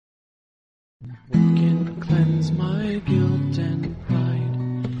What can cleanse my guilt and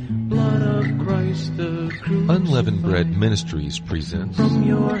pride? Blood of Christ the crucified. Unleavened Bread Ministries presents From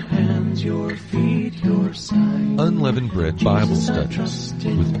your hands, your feet, your side. Unleavened Bread Bible Studies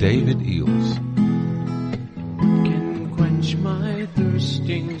with David Eells. What can quench my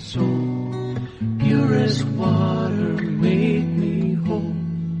thirsting soul? Purest water, make me whole.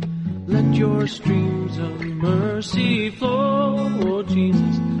 Let your streams of mercy flow. Oh,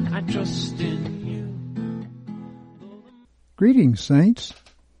 Jesus, I trust in you. Greetings, saints.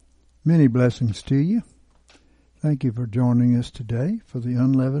 Many blessings to you. Thank you for joining us today for the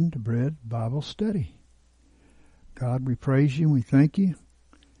Unleavened Bread Bible Study. God, we praise you and we thank you.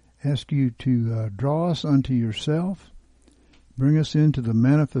 Ask you to draw us unto yourself. Bring us into the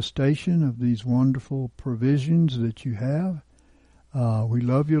manifestation of these wonderful provisions that you have. We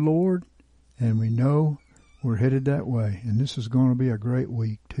love you, Lord, and we know we're headed that way. And this is going to be a great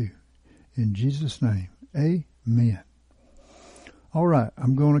week, too. In Jesus' name, amen. All right,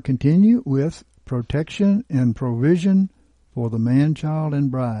 I'm going to continue with protection and provision for the man-child and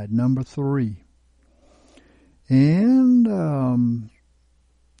bride, number 3. And the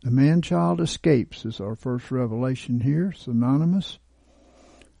man-child escapes is our first revelation here. It's anonymous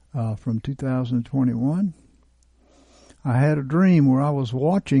from 2021. I had a dream where I was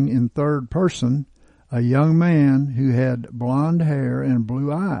watching in third person a young man who had blonde hair and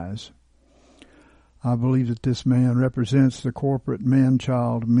blue eyes. I believe that this man represents the corporate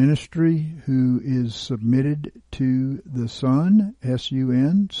man-child ministry who is submitted to the Son,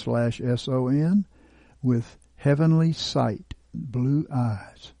 S-U-N/S-O-N, with heavenly sight, blue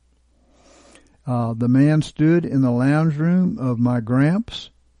eyes. The man stood in the lounge room of my Gramps.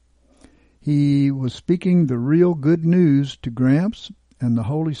 He was speaking the real good news to Gramps, and the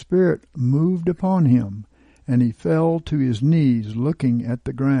Holy Spirit moved upon him, and he fell to his knees looking at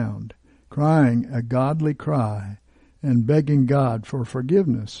the ground, crying a godly cry, and begging God for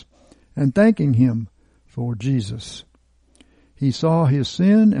forgiveness, and thanking him for Jesus. He saw his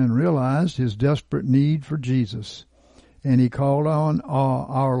sin and realized his desperate need for Jesus, and he called on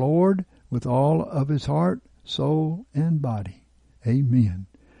our Lord with all of his heart, soul, and body. Amen.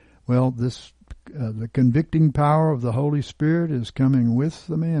 Well, the convicting power of the Holy Spirit is coming with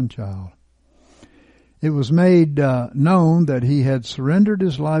the man-child. It was made known that he had surrendered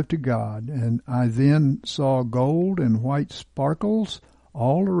his life to God, and I then saw gold and white sparkles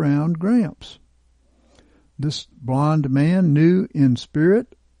all around Gramps. This blond man knew in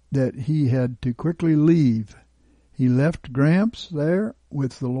spirit that he had to quickly leave. He left Gramps there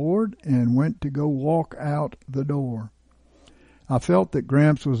with the Lord and went to go walk out the door. I felt that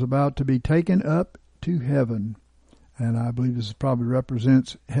Gramps was about to be taken up to heaven, and I believe this probably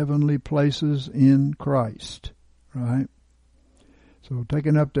represents heavenly places in Christ, right? So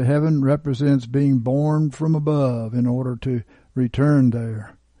taken up to heaven represents being born from above in order to return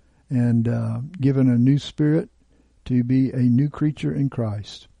there and given a new spirit to be a new creature in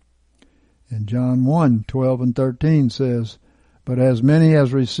Christ. And John 1:12-13 says, "But as many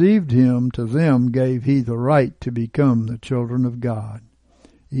as received him, to them gave he the right to become the children of God,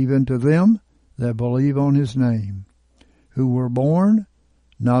 even to them that believe on his name, who were born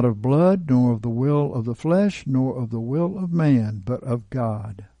not of blood, nor of the will of the flesh, nor of the will of man, but of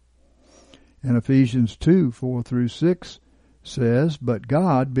God." And Ephesians 2:4-6 says, "But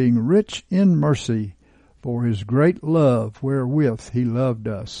God, being rich in mercy, for his great love wherewith he loved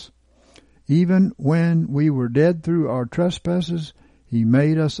us, even when we were dead through our trespasses, he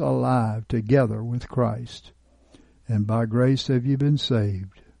made us alive together with Christ. And by grace have you been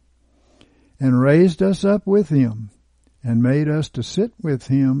saved. And raised us up with him, and made us to sit with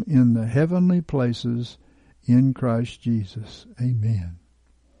him in the heavenly places in Christ Jesus." Amen.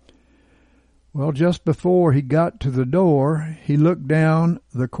 Well, just before he got to the door, he looked down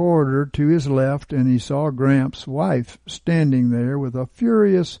the corridor to his left, and he saw Gramps' wife standing there with a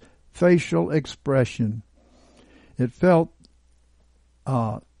furious facial expression. It felt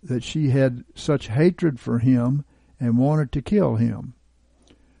that she had such hatred for him and wanted to kill him.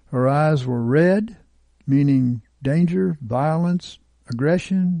 Her eyes were red, meaning danger, violence,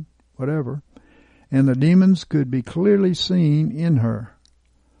 aggression, whatever, and the demons could be clearly seen in her.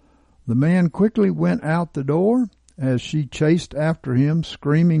 The man quickly went out the door as she chased after him,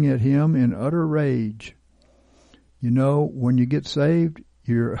 screaming at him in utter rage. You know, when you get saved,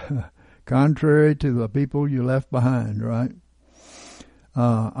 you're contrary to the people you left behind, right?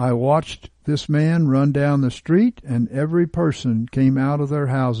 I watched this man run down the street, and every person came out of their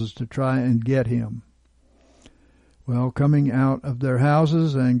houses to try and get him. Well, coming out of their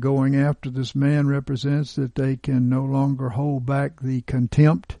houses and going after this man represents that they can no longer hold back the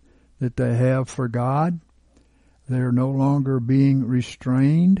contempt that they have for God. They're no longer being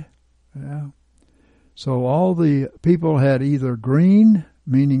restrained. Yeah. So all the people had either green,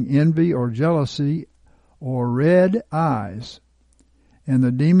 meaning envy or jealousy, or red eyes, and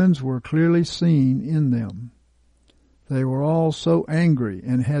the demons were clearly seen in them. They were all so angry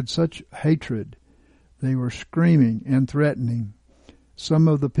and had such hatred. They were screaming and threatening. Some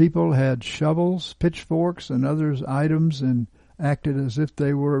of the people had shovels, pitchforks, and others items and acted as if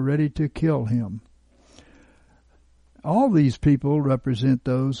they were ready to kill him. All these people represent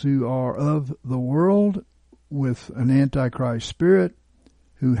those who are of the world with an antichrist spirit,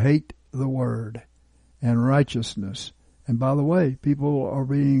 who hate the word and righteousness. And by the way, people are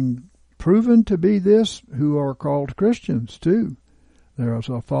being proven to be this who are called Christians too. There's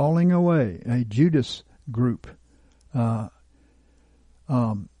a falling away, a Judas group. And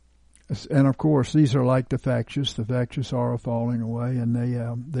of course, these are like the factious. The factious are a falling away, and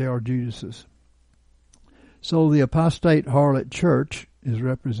they are Judases. So the apostate harlot church is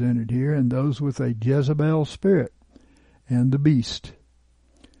represented here, and those with a Jezebel spirit and the beast.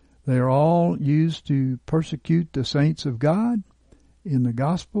 They are all used to persecute the saints of God. In the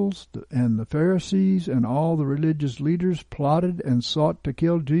Gospels, and the Pharisees and all the religious leaders plotted and sought to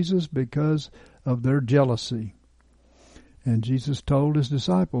kill Jesus because of their jealousy. And Jesus told his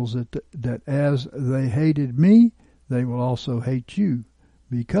disciples that as they hated me, they will also hate you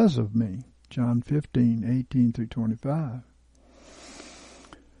because of me. John 15:18 through 25.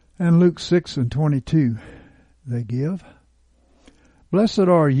 And Luke 6:22 they give. Blessed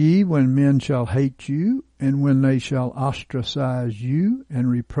are ye when men shall hate you, and when they shall ostracize you, and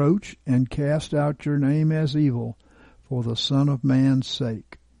reproach, and cast out your name as evil, for the Son of Man's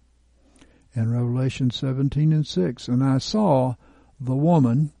sake. And Revelation 17:6, and I saw the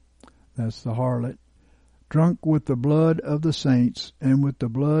woman, that's the harlot, drunk with the blood of the saints, and with the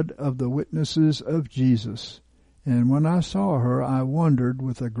blood of the witnesses of Jesus. And when I saw her, I wondered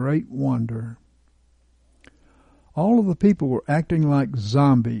with a great wonder. All of the people were acting like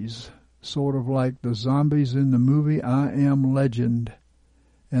zombies, sort of like the zombies in the movie I Am Legend.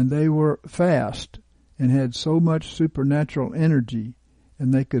 And they were fast and had so much supernatural energy,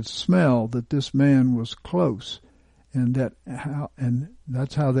 and they could smell that this man was close, and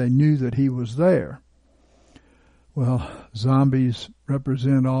that's how they knew that he was there. Well, zombies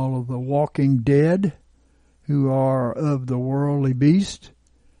represent all of the walking dead who are of the worldly beast.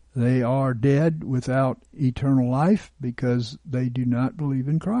 They are dead without eternal life because they do not believe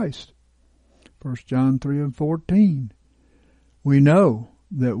in Christ. 1 John 3:14. We know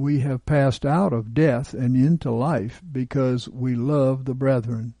that we have passed out of death and into life because we love the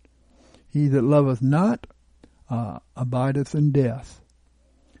brethren. He that loveth not abideth in death.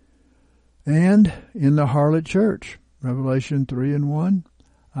 And in the harlot church, Revelation 3:1,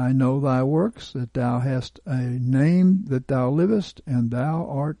 I know thy works, that thou hast a name that thou livest, and thou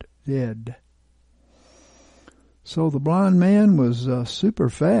art dead. So the blind man was super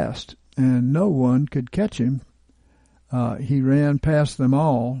fast, and no one could catch him. He ran past them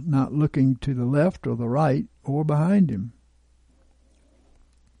all, not looking to the left or the right or behind him.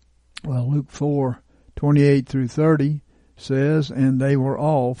 Well, Luke 4:28 through 30 says, and they were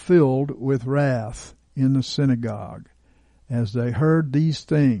all filled with wrath in the synagogue as they heard these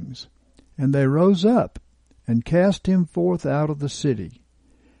things. And they rose up and cast him forth out of the city,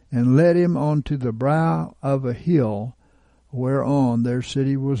 and led him unto the brow of a hill whereon their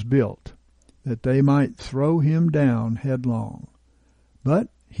city was built, that they might throw him down headlong. But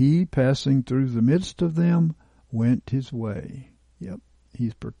he, passing through the midst of them, went his way. Yep,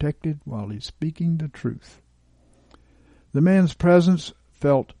 he's protected while he's speaking the truth. The man's presence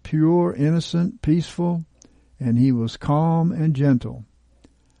felt pure, innocent, peaceful, and he was calm and gentle.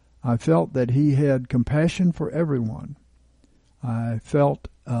 I felt that he had compassion for everyone. I felt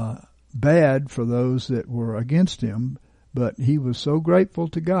bad for those that were against him, but he was so grateful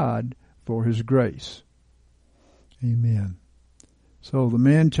to God for his grace. Amen. So the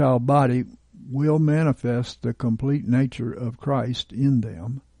man-child body will manifest the complete nature of Christ in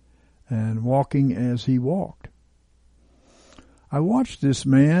them, and walking as he walked. I watched this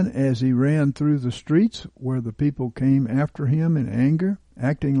man as he ran through the streets where the people came after him in anger,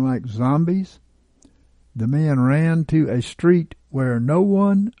 acting like zombies. The man ran to a street where no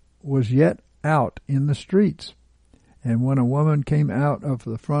one was yet out in the streets. And when a woman came out of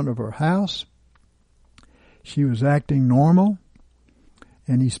the front of her house, she was acting normal,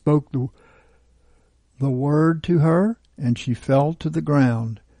 and he spoke the word to her, and she fell to the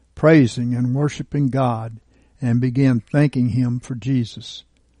ground, praising and worshiping God, and began thanking him for Jesus.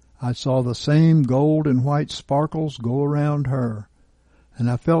 I saw the same gold and white sparkles go around her, and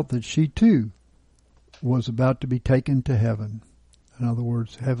I felt that she too was about to be taken to heaven. In other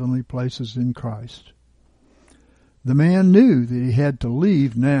words, heavenly places in Christ. The man knew that he had to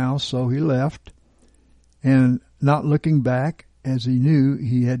leave now, so he left, and not looking back, as he knew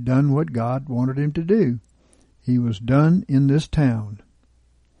he had done what God wanted him to do. He was done in this town.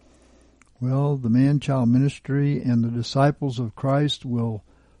 Well, the man-child ministry and the disciples of Christ will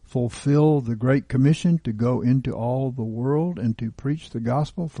fulfill the Great Commission to go into all the world and to preach the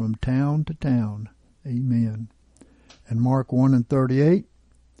gospel from town to town. Amen. And Mark 1:38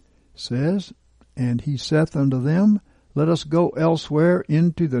 says, And he saith unto them, Let us go elsewhere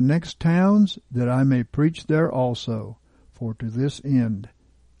into the next towns, that I may preach there also. For to this end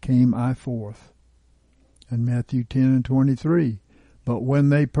came I forth. And Matthew 10:23, But when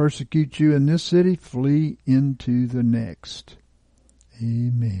they persecute you in this city, flee into the next.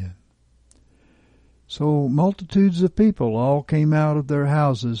 Amen. So multitudes of people all came out of their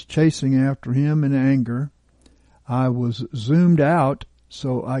houses, chasing after him in anger. I was zoomed out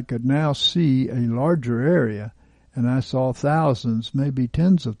so I could now see a larger area, and I saw thousands, maybe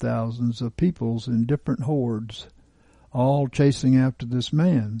tens of thousands of peoples in different hordes, all chasing after this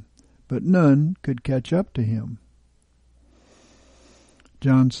man, but none could catch up to him.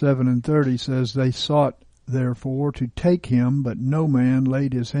 John 7:30 says, They sought therefore to take him, but no man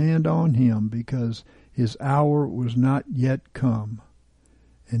laid his hand on him, because his hour was not yet come.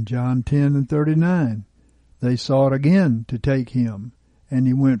 And John 10:39, They sought again to take him, and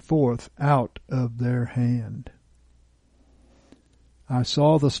he went forth out of their hand. I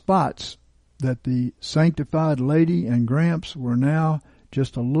saw the spots that the sanctified lady and Gramps were now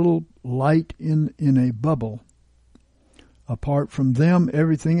just a little light in a bubble. Apart from them,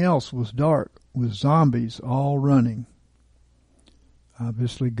 everything else was dark, with zombies all running.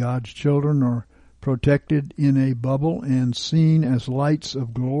 Obviously, God's children are protected in a bubble and seen as lights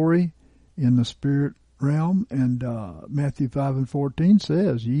of glory in the spirit realm. And Matthew 5:14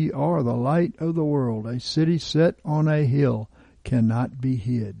 says, Ye are the light of the world. A city set on a hill cannot be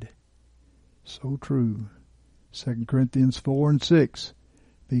hid. So true. 2 Corinthians 4:6,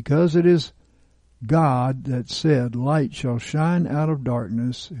 Because it is God that said, Light shall shine out of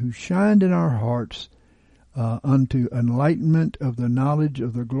darkness, who shined in our hearts unto enlightenment of the knowledge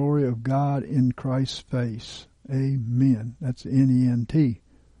of the glory of God in Christ's face. Amen. That's the NENT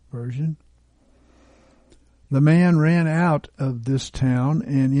version. The man ran out of this town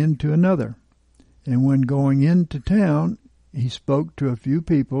and into another, and when going into town, he spoke to a few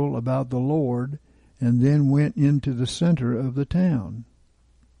people about the Lord, and then went into the center of the town.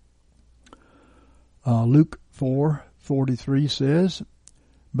 Luke 4:43 says,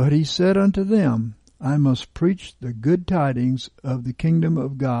 But he said unto them, I must preach the good tidings of the kingdom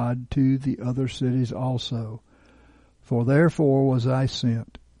of God to the other cities also, for therefore was I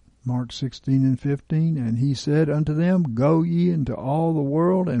sent. Mark 16:15, And he said unto them, Go ye into all the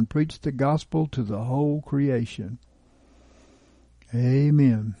world, and preach the gospel to the whole creation.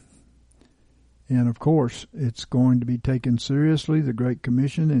 Amen. And of course, it's going to be taken seriously, the Great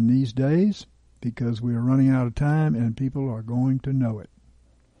Commission, in these days, because we are running out of time and people are going to know it.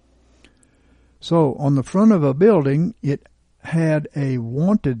 So, on the front of a building, it had a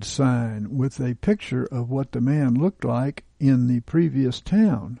wanted sign with a picture of what the man looked like in the previous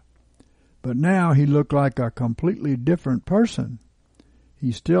town. But now he looked like a completely different person.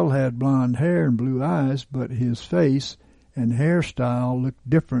 He still had blonde hair and blue eyes, but his face and hairstyle looked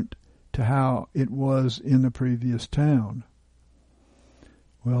different to how it was in the previous town.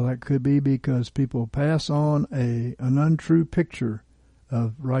 Well, that could be because people pass on an untrue picture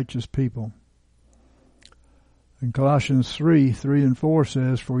of righteous people. In Colossians 3:3-4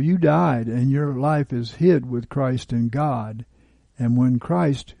 says, For you died, and your life is hid with Christ in God. And when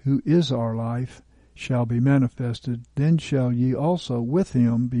Christ, who is our life, shall be manifested, then shall ye also with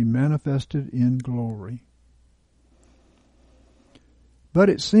him be manifested in glory. But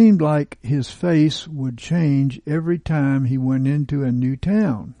it seemed like his face would change every time he went into a new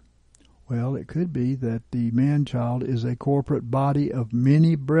town. Well, it could be that the man-child is a corporate body of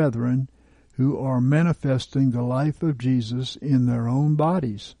many brethren who are manifesting the life of Jesus in their own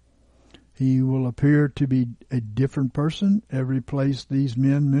bodies. He will appear to be a different person every place these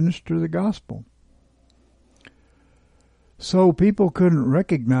men minister the gospel. So people couldn't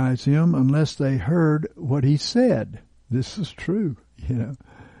recognize him unless they heard what he said. This is true. You know,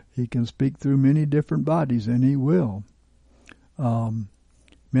 he can speak through many different bodies, and he will.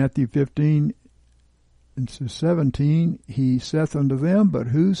 Matthew 15:17, he saith unto them, But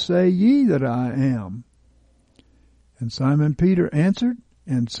who say ye that I am? And Simon Peter answered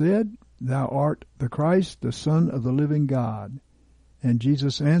and said, Thou art the Christ, the Son of the living God. And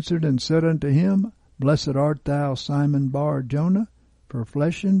Jesus answered and said unto him, Blessed art thou, Simon Bar-Jonah, for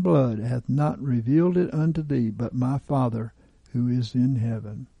flesh and blood hath not revealed it unto thee, but my Father who is in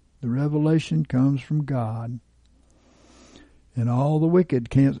heaven. The revelation comes from God. And all the wicked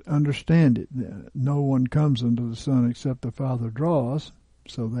can't understand it. No one comes unto the Son except the Father draws,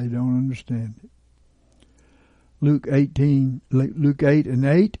 so they don't understand it. Luke 8 and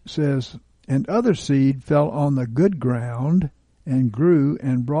 8 says, And other seed fell on the good ground, and grew,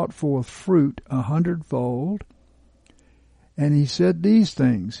 and brought forth fruit 100-fold. And he said these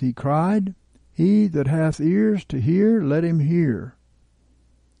things. He cried, He that hath ears to hear, let him hear.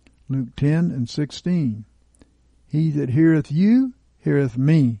 Luke 10 and 16. He that heareth you, heareth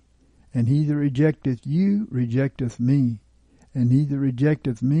me. And he that rejecteth you, rejecteth me. And he that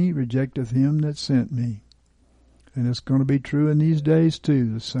rejecteth me, rejecteth him that sent me. And it's going to be true in these days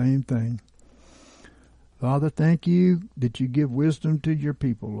too, the same thing. Father, thank you that you give wisdom to your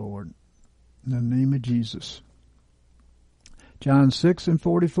people, Lord. In the name of Jesus. John 6 and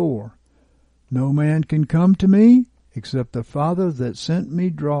 44. No man can come to me except the Father that sent me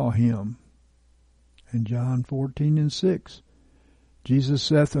draw him. And John 14 and 6. Jesus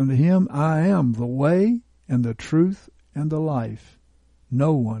saith unto him, I am the way and the truth and the life.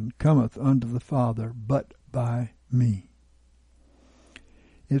 No one cometh unto the Father but by me.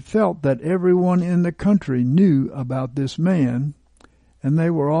 It felt that everyone in the country knew about this man, and they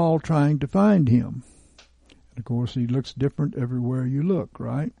were all trying to find him. And of course, he looks different everywhere you look,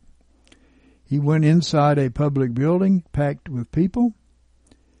 right? He went inside a public building packed with people.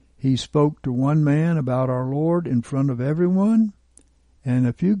 He spoke to one man about our Lord in front of everyone, and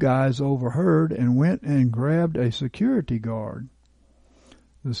a few guys overheard and went and grabbed a security guard.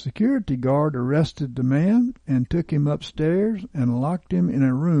 The security guard arrested the man and took him upstairs and locked him in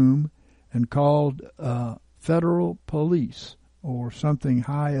a room and called federal police or something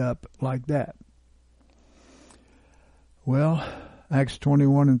high up like that. Well, Acts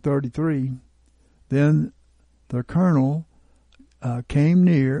 21 and 33, then the colonel came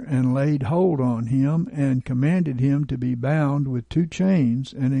near and laid hold on him and commanded him to be bound with 2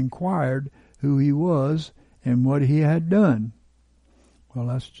 chains and inquired who he was and what he had done. Well,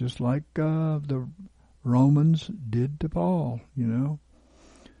 that's just like the Romans did to Paul, you know.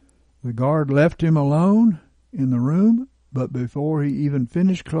 The guard left him alone in the room, but before he even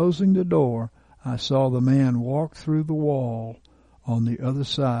finished closing the door, I saw the man walk through the wall on the other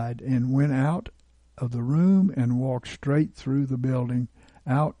side and went out of the room and walked straight through the building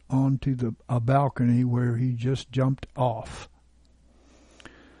out onto a balcony where he just jumped off.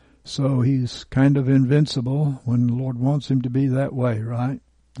 So he's kind of invincible when the Lord wants him to be that way, right?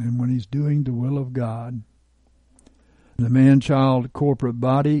 And when he's doing the will of God. The man-child corporate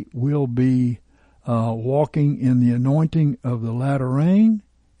body will be walking in the anointing of the latter rain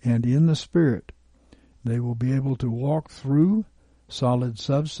and in the Spirit. They will be able to walk through solid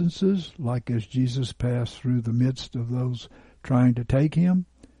substances, like as Jesus passed through the midst of those trying to take him.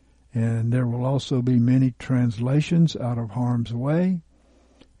 And there will also be many translations out of harm's way.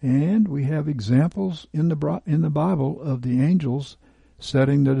 And we have examples in the Bible of the angels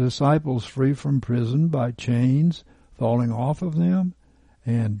setting the disciples free from prison by chains falling off of them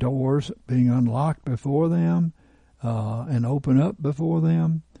and doors being unlocked before them and open up before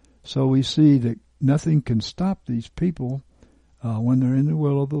them. So we see that nothing can stop these people when they're in the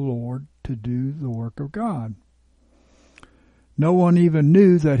will of the Lord to do the work of God. No one even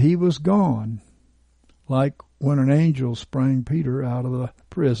knew that he was gone, like when an angel sprang Peter out of the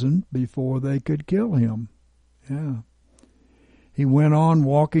prison before they could kill him. Yeah. He went on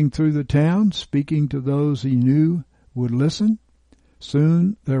walking through the town, speaking to those he knew would listen.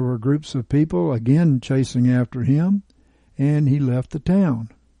 Soon there were groups of people again chasing after him, and he left the town.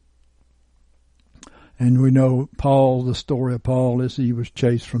 And we know the story of Paul is he was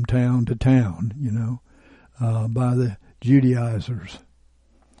chased from town to town, by the Judaizers.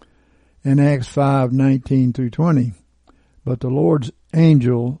 In Acts 5:19 through 20, but the Lord's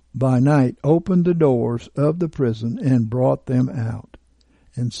angel by night opened the doors of the prison and brought them out,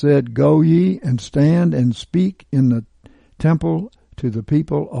 and said, Go ye and stand and speak in the temple to the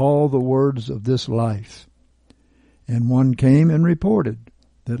people all the words of this life. And one came and reported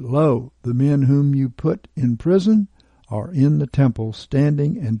that, lo, the men whom you put in prison are in the temple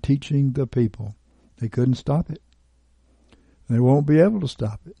standing and teaching the people. They couldn't stop it. They won't be able to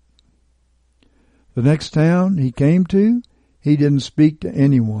stop it. The next town he came to, he didn't speak to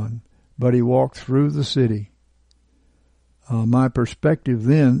anyone, but he walked through the city. My perspective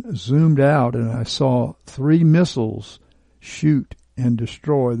then zoomed out, and I saw 3 missiles shoot and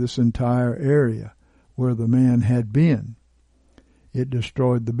destroy this entire area where the man had been. It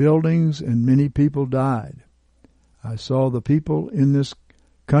destroyed the buildings, and many people died. I saw the people in this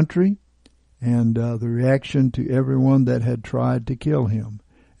country and the reaction to everyone that had tried to kill him.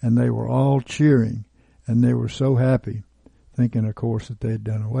 And they were all cheering, and they were so happy, thinking, of course, that they had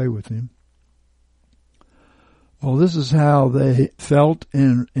done away with him. Well, this is how they felt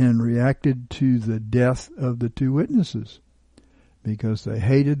and reacted to the death of the two witnesses, because they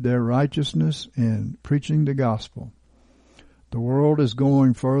hated their righteousness and preaching the gospel. The world is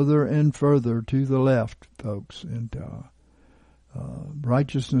going further and further to the left, folks, and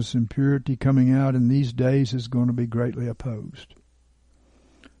righteousness and purity coming out in these days is going to be greatly opposed.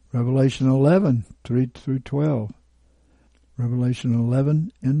 Revelation 11, 3 through 12. Revelation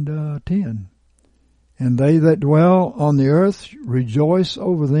 11 and 10. And they that dwell on the earth rejoice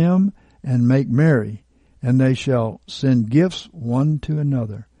over them and make merry, and they shall send gifts one to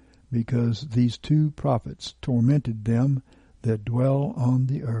another, because these two prophets tormented them that dwell on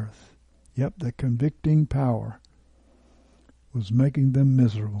the earth. Yep, the convicting power was making them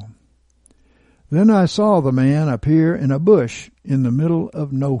miserable. Then I saw the man appear in a bush in the middle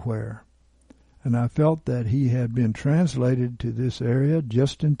of nowhere, and I felt that he had been translated to this area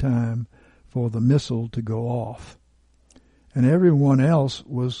just in time for the missile to go off. And everyone else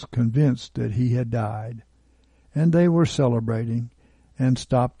was convinced that he had died, and they were celebrating and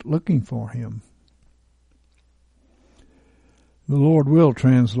stopped looking for him. The Lord will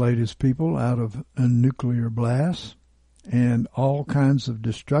translate his people out of a nuclear blast and all kinds of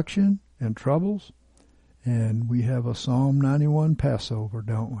destruction and troubles. And we have a Psalm 91 Passover,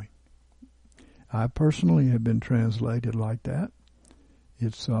 don't we? I personally have been translated like that.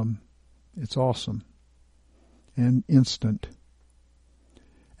 It's awesome and instant.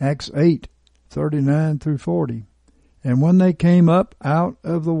 Acts 8:39 through 40. And when they came up out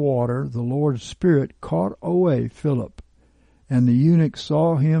of the water, the Lord's Spirit caught away Philip, and the eunuch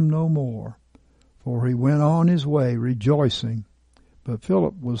saw him no more, for he went on his way rejoicing. But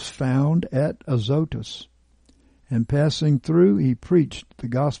Philip was found at Azotus, and passing through he preached the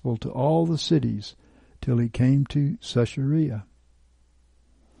gospel to all the cities till he came to Caesarea.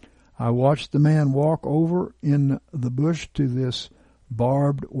 I watched the man walk over in the bush to this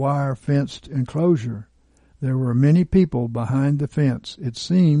barbed wire fenced enclosure. There were many people behind the fence. It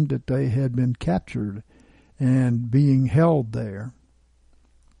seemed that they had been captured and being held there.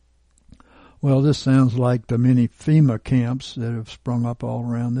 Well, this sounds like the many FEMA camps that have sprung up all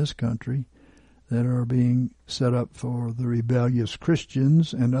around this country that are being set up for the rebellious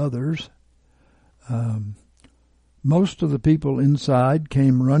Christians and others. Most of the people inside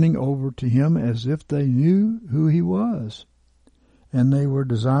came running over to him as if they knew who he was, and they were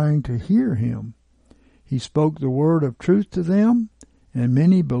desiring to hear him. He spoke the word of truth to them, and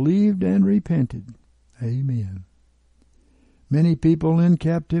many believed and repented. Amen. Many people in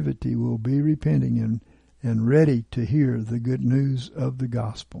captivity will be repenting and ready to hear the good news of the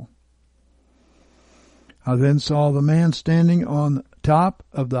gospel. I then saw the man standing on top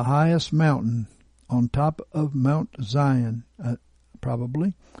of the highest mountain, on top of Mount Zion,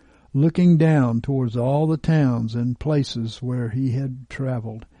 probably, looking down towards all the towns and places where he had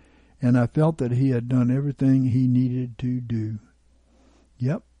traveled, and I felt that he had done everything he needed to do.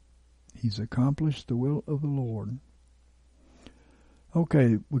 Yep, he's accomplished the will of the Lord.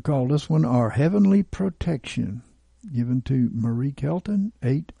 Okay, we call this one Our Heavenly Protection, given to Marie Kelton,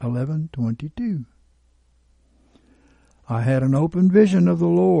 8/11/22. I had an open vision of the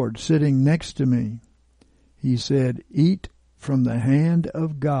Lord sitting next to me. He said, "Eat from the hand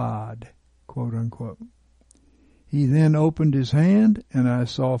of God," quote unquote. He then opened his hand, and I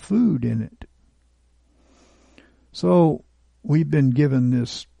saw food in it. So we've been given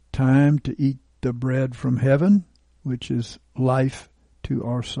this time to eat the bread from heaven, which is life to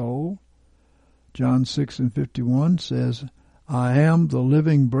our soul. John 6:51 says, "I am the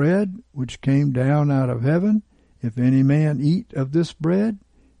living bread which came down out of heaven. If any man eat of this bread,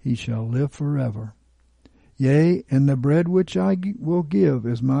 he shall live forever. Yea, and the bread which I will give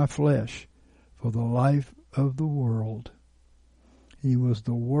is my flesh, for the life of the world." He was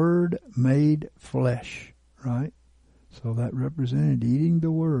the Word made flesh, right? So that represented eating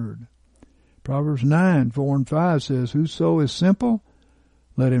the Word. Proverbs 9:4-5 says, "Whoso is simple,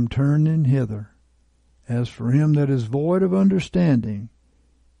 let him turn in hither. As for him that is void of understanding,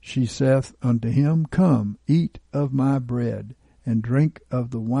 she saith unto him, Come, eat of my bread, and drink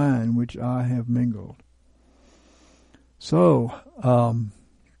of the wine which I have mingled." So,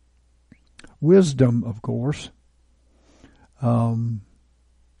 wisdom, of course,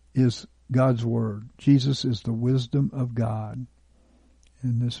 is God's Word. Jesus is the wisdom of God.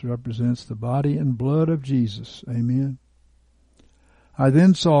 And this represents the body and blood of Jesus. Amen. I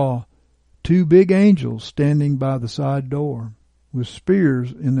then saw 2 big angels standing by the side door with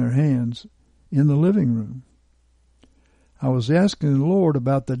spears in their hands in the living room. I was asking the Lord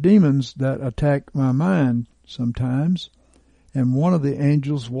about the demons that attack my mind sometimes, and one of the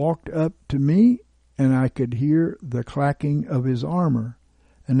angels walked up to me, and I could hear the clacking of his armor,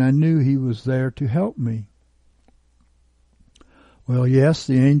 and I knew he was there to help me. Well, yes,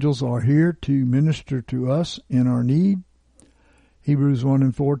 the angels are here to minister to us in our need. Hebrews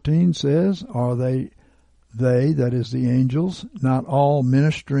 1:14 says, "Are they, that is the angels, not all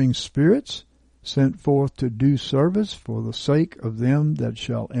ministering spirits, sent forth to do service for the sake of them that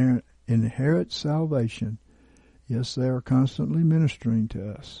shall inherit salvation?" Yes, they are constantly ministering to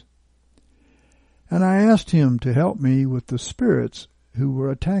us. And I asked him to help me with the spirits who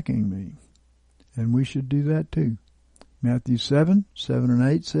were attacking me. And we should do that too. Matthew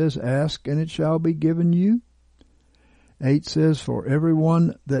 7:7-8 says, "Ask, and it shall be given you." 8 says, "For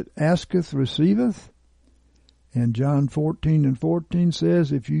everyone that asketh receiveth." And John 14:14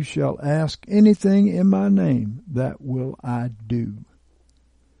 says, "If you shall ask anything in my name, that will I do."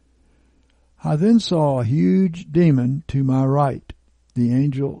 I then saw a huge demon to my right. The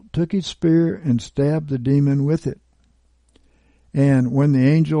angel took his spear and stabbed the demon with it. And when the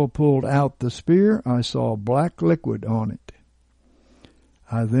angel pulled out the spear, I saw black liquid on it.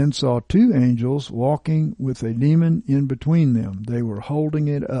 I then saw 2 angels walking with a demon in between them. They were holding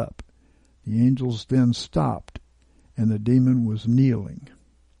it up. The angels then stopped, and the demon was kneeling.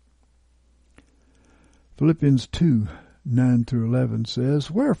 Philippians 2:9-11 says,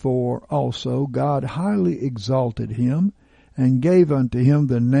 "Wherefore also God highly exalted him, and gave unto him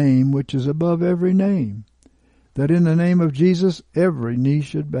the name which is above every name, that in the name of Jesus every knee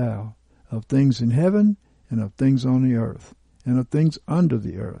should bow, of things in heaven, and of things on the earth, and of things under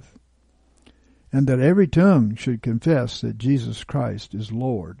the earth, and that every tongue should confess that Jesus Christ is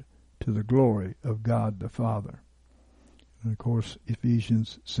Lord, to the glory of God the Father." And of course,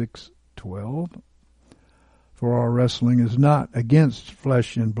 Ephesians 6:12, "For our wrestling is not against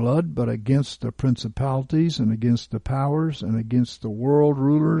flesh and blood, but against the principalities, and against the powers, and against the world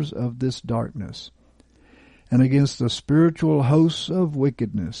rulers of this darkness, and against the spiritual hosts of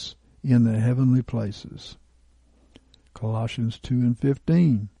wickedness in the heavenly places." Colossians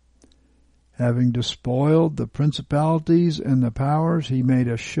 2:15, "Having despoiled the principalities and the powers, he made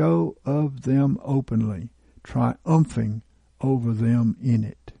a show of them openly, triumphing over them in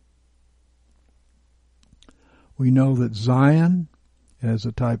it." We know that Zion, as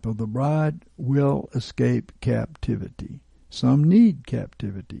a type of the bride, will escape captivity. Some need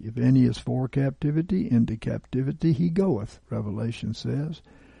captivity. "If any is for captivity, into captivity he goeth," Revelation says.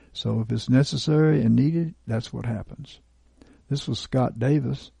 So if it's necessary and needed, that's what happens. This was Scott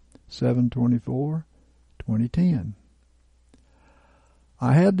Davis, 7/24/2010.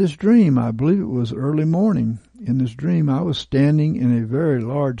 "I had this dream. I believe it was early morning. In this dream I was standing in a very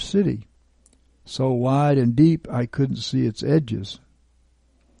large city, so wide and deep I couldn't see its edges."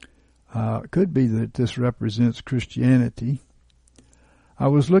 It could be that this represents Christianity. "I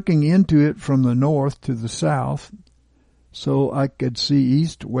was looking into it from the north to the south, so I could see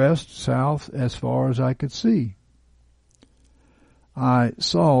east, west, south, as far as I could see. I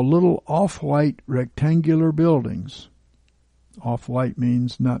saw little off-white rectangular buildings." Off-white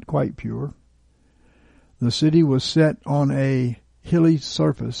means not quite pure. "The city was set on a hilly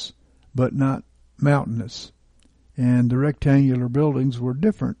surface, but not mountainous, and the rectangular buildings were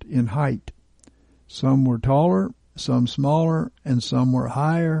different in height. Some were taller, some smaller, and some were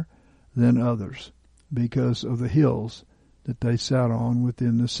higher than others because of the hills that they sat on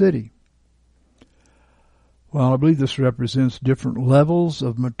within the city." Well, I believe this represents different levels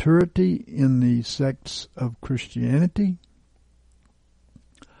of maturity in the sects of Christianity.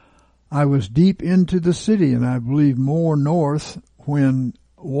 "I was deep into the city, and I believe more north, when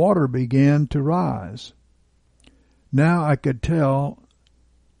water began to rise. Now I couldn't tell,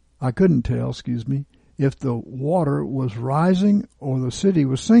 if the water was rising or the city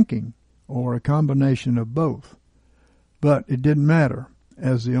was sinking, or a combination of both. But it didn't matter,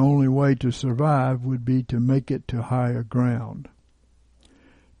 as the only way to survive would be to make it to higher ground."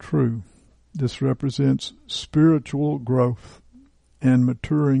 True, this represents spiritual growth and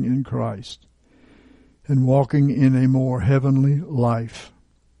maturing in Christ, and walking in a more heavenly life,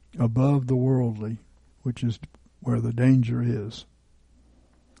 above the worldly, which is where the danger is.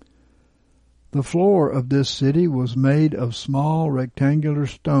 "The floor of this city was made of small rectangular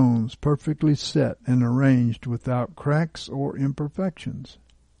stones, perfectly set and arranged without cracks or imperfections."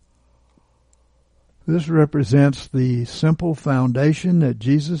 This represents the simple foundation that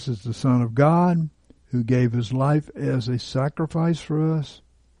Jesus is the Son of God, who gave his life as a sacrifice for us.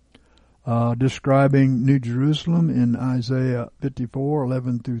 Describing New Jerusalem in Isaiah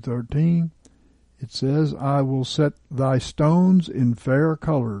 54:11 through 13, it says, I will set thy stones in fair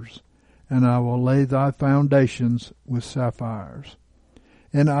colors, and I will lay thy foundations with sapphires.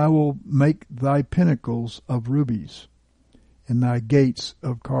 And I will make thy pinnacles of rubies, and thy gates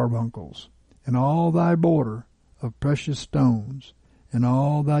of carbuncles, and all thy border of precious stones, and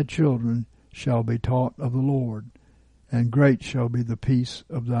all thy children shall be taught of the Lord, and great shall be the peace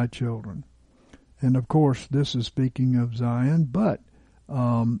of thy children. And of course, this is speaking of Zion, but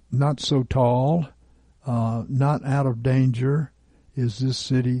not so tall, not out of danger is this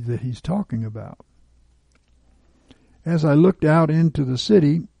city that he's talking about. As I looked out into the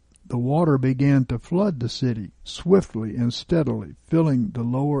city, the water began to flood the city swiftly and steadily, filling the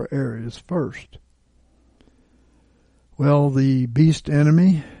lower areas first. Well, the beast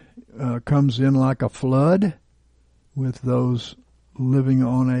enemy comes in like a flood, with those living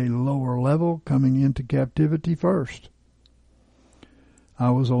on a lower level coming into captivity first. I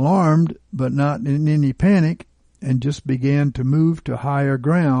was alarmed, but not in any panic, and just began to move to higher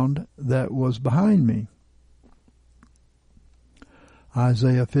ground that was behind me.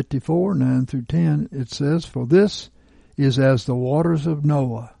 Isaiah 54:9 through 10, it says, For this is as the waters of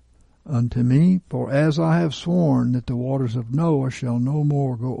Noah unto me, for as I have sworn that the waters of Noah shall no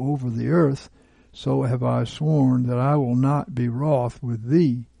more go over the earth, so have I sworn that I will not be wroth with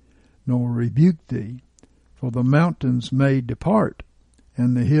thee, nor rebuke thee. For the mountains may depart,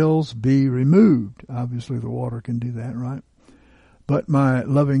 and the hills be removed. Obviously the water can do that, right? But my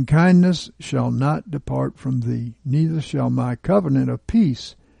loving kindness shall not depart from thee, neither shall my covenant of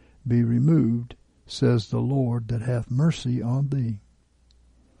peace be removed, says the Lord that hath mercy on thee.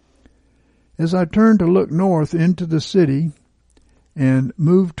 As I turned to look north into the city and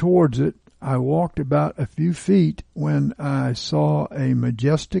moved towards it, I walked about a few feet when I saw a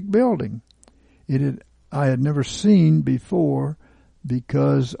majestic building. I had never seen before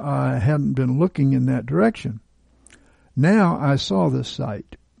because I hadn't been looking in that direction. Now I saw this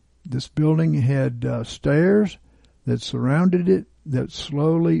sight. This building had stairs that surrounded it that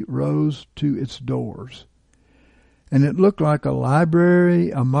slowly rose to its doors. And it looked like a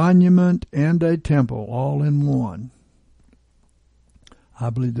library, a monument, and a temple all in one. I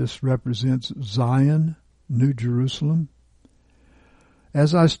believe this represents Zion, New Jerusalem.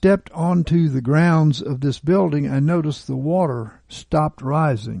 As I stepped onto the grounds of this building, I noticed the water stopped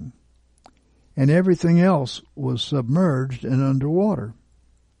rising, and everything else was submerged and underwater,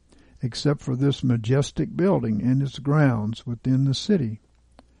 except for this majestic building and its grounds within the city.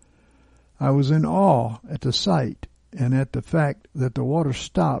 I was in awe at the sight and at the fact that the water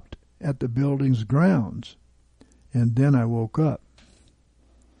stopped at the building's grounds, and then I woke up.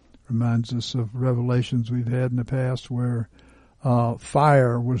 Reminds us of revelations we've had in the past where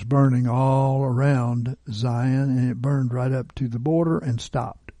fire was burning all around Zion, and it burned right up to the border and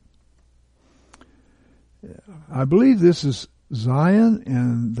stopped. I believe this is Zion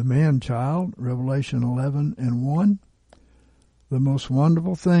and the man-child, Revelation 11:1. The most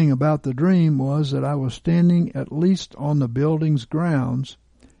wonderful thing about the dream was that I was standing at least on the building's grounds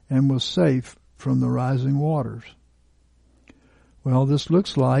and was safe from the rising waters. Well, this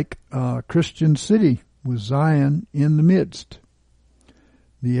looks like a Christian city with Zion in the midst.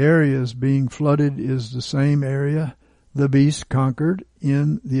 The areas being flooded is the same area the beast conquered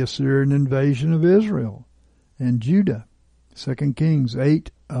in the Assyrian invasion of Israel and Judah. 2 Kings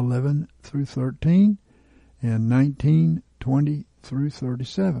 8:11 through 13 and 19:20 through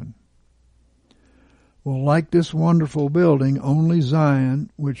 37. Well, like this wonderful building, only Zion,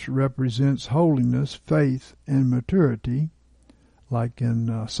 which represents holiness, faith, and maturity, like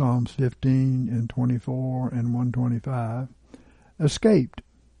in Psalms 15 and 24 and 125, escaped.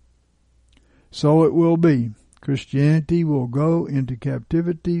 So it will be. Christianity will go into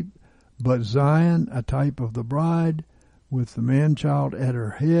captivity, but Zion, a type of the bride, with the man-child at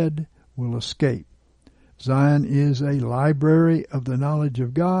her head, will escape. Zion is a library of the knowledge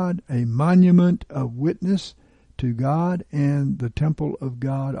of God, a monument of witness to God, and the temple of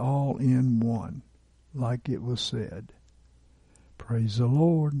God all in one, like it was said. Praise the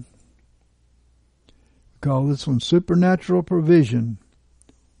Lord. We call this one supernatural provision,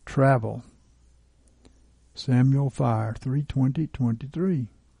 travel. Samuel 3:20-23.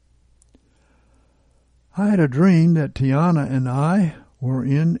 I had a dream that Tiana and I were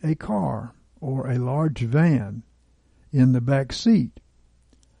in a car or a large van in the back seat.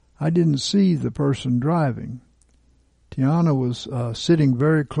 I didn't see the person driving. Tiana was sitting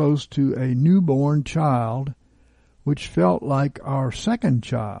very close to a newborn child, which felt like our second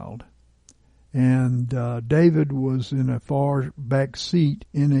child, and David was in a far back seat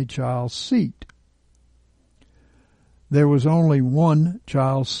in a child's seat. There was only one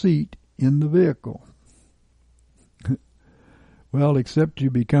child's seat in the vehicle. Well, except you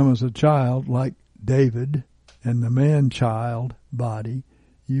become as a child like David and the man-child body,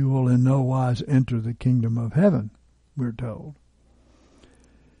 you will in no wise enter the kingdom of heaven, we're told.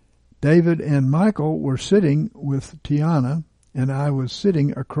 David and Michael were sitting with Tiana, and I was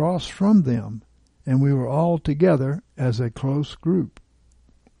sitting across from them, and we were all together as a close group.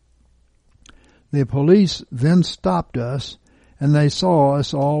 The police then stopped us, and they saw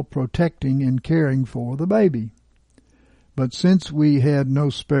us all protecting and caring for the baby. But since we had no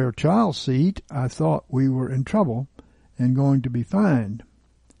spare child seat, I thought we were in trouble and going to be fined.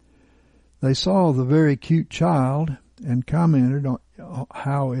 They saw the very cute child and commented on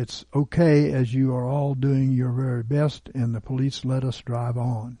how it's okay as you are all doing your very best, and the police let us drive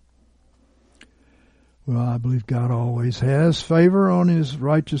on. Well, I believe God always has favor on His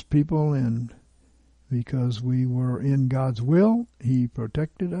righteous people, and because we were in God's will, He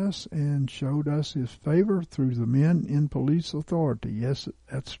protected us and showed us His favor through the men in police authority. Yes,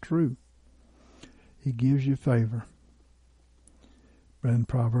 that's true. He gives you favor. And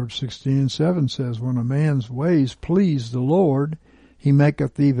Proverbs 16:7 says, when a man's ways please the Lord, He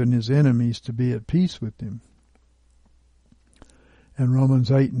maketh even his enemies to be at peace with him. And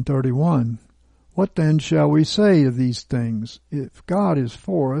Romans 8:31, what then shall we say of these things? If God is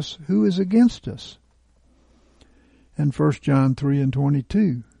for us, who is against us? And 1 John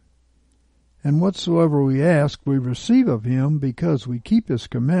 3:22, and whatsoever we ask we receive of Him, because we keep His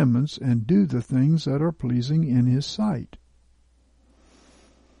commandments and do the things that are pleasing in His sight.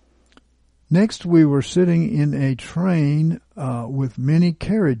 Next, we were sitting in a train with many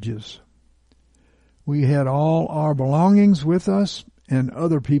carriages. We had all our belongings with us, and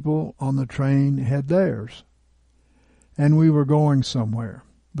other people on the train had theirs. And we were going somewhere,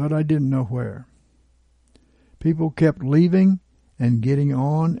 but I didn't know where. People kept leaving and getting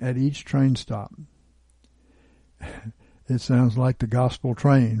on at each train stop. It sounds like the gospel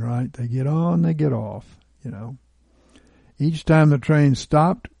train, right? They get on, they get off, Each time the train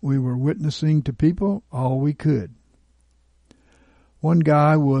stopped, we were witnessing to people all we could. One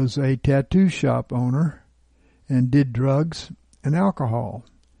guy was a tattoo shop owner and did drugs and alcohol,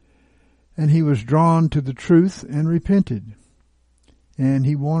 and he was drawn to the truth and repented, and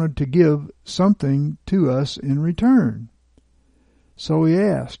he wanted to give something to us in return. So he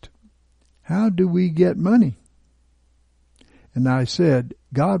asked, how do we get money? And I said,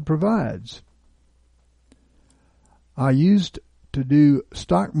 God provides. I used to do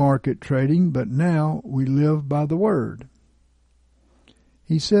stock market trading, but now we live by the Word.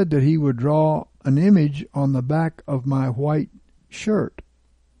 He said that he would draw an image on the back of my white shirt.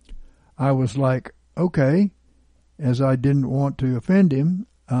 I was like, okay, as I didn't want to offend him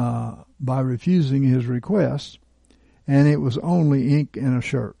by refusing his request, and it was only ink in a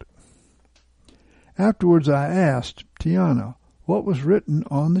shirt. Afterwards I asked Tiana what was written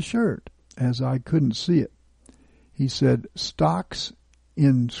on the shirt, as I couldn't see it. He said, stocks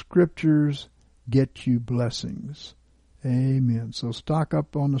in scriptures get you blessings. Amen. So stock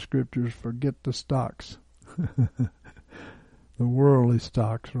up on the scriptures, forget the stocks. The worldly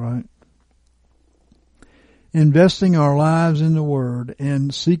stocks, right? Investing our lives in the Word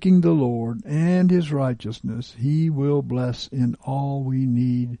and seeking the Lord and His righteousness, He will bless in all we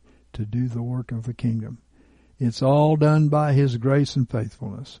need to do the work of the kingdom. It's all done by His grace and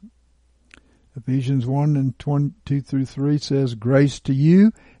faithfulness. Ephesians 1:22-3 says, grace to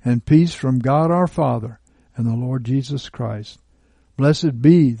you and peace from God our Father and the Lord Jesus Christ. Blessed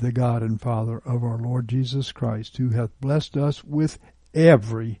be the God and Father of our Lord Jesus Christ, who hath blessed us with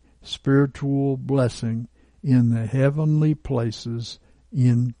every spiritual blessing in the heavenly places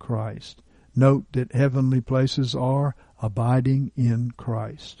in Christ. Note that heavenly places are abiding in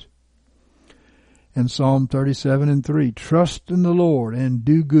Christ. And Psalm 37:3, trust in the Lord and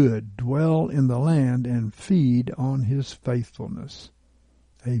do good, dwell in the land and feed on His faithfulness.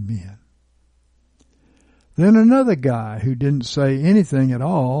 Amen. Then another guy who didn't say anything at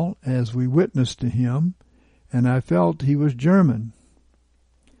all as we witnessed to him, and I felt he was German.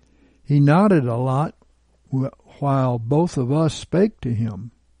 He nodded a lot while both of us spake to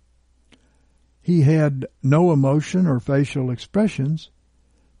him. He had no emotion or facial expressions,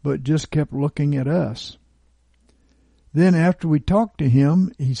 but just kept looking at us. Then after we talked to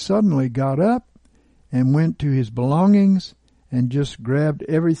him, he suddenly got up and went to his belongings and just grabbed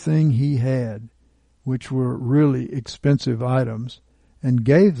everything he had, which were really expensive items, and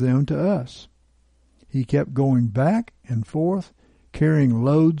gave them to us. He kept going back and forth, carrying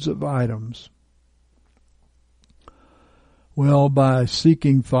loads of items. Well, by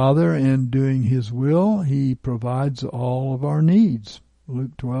seeking Father and doing His will, He provides all of our needs.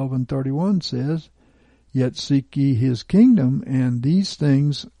 Luke 12:31 says, "Yet seek ye His kingdom, and these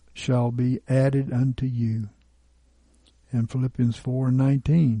things shall be added unto you." And Philippians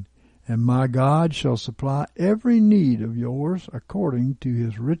 4:19, "And my God shall supply every need of yours according to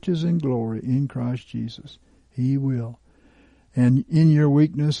His riches and glory in Christ Jesus." He will. And in your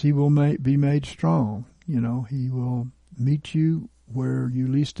weakness He will be made strong. He will meet you where you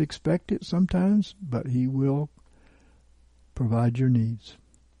least expect it sometimes, but He will provide your needs.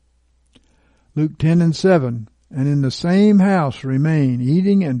 Luke 10:7, "And in the same house remain,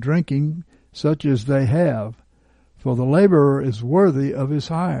 eating and drinking such as they have, for the laborer is worthy of his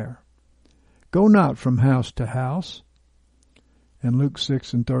hire. Go not from house to house." And Luke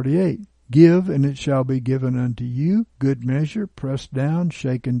 6:38, "Give, and it shall be given unto you, good measure, pressed down,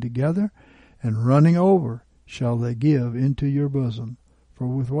 shaken together, and running over, shall they give into your bosom. For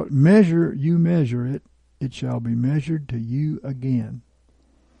with what measure you measure it, it shall be measured to you again."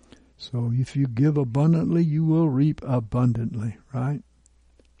 So if you give abundantly, you will reap abundantly, right?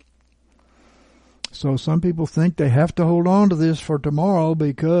 So some people think they have to hold on to this for tomorrow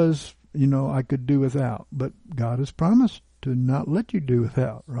because, I could do without. But God has promised to not let you do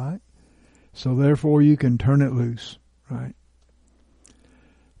without, right? So therefore you can turn it loose, right?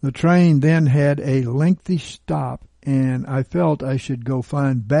 The train then had a lengthy stop, and I felt I should go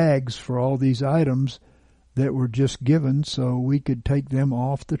find bags for all these items that were just given so we could take them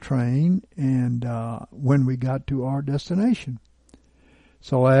off the train and when we got to our destination.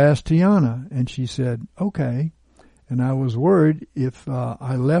 So I asked Tiana, and she said, okay. And I was worried if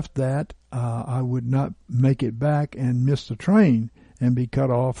I left that, I would not make it back and miss the train and be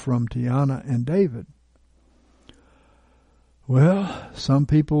cut off from Tiana and David. Well, some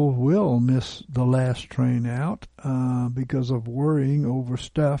people will miss the last train out because of worrying over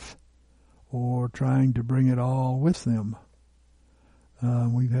stuff or trying to bring it all with them.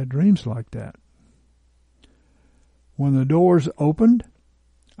 We've had dreams like that. When the doors opened,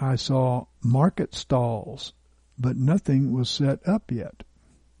 I saw market stalls, but nothing was set up yet.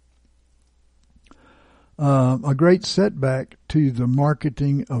 A great setback to the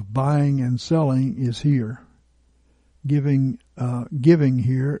marketing of buying and selling is here. Giving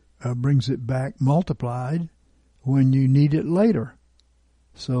here brings it back multiplied when you need it later.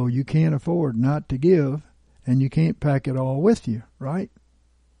 So you can't afford not to give, and you can't pack it all with you, right?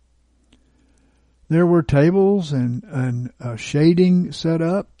 There were tables and shading set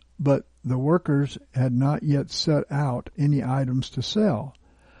up, but the workers had not yet set out any items to sell.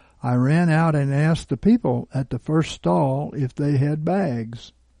 I ran out and asked the people at the first stall if they had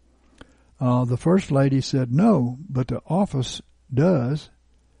bags. The first lady said no, but the office does.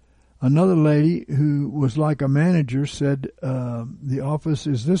 Another lady who was like a manager said, the office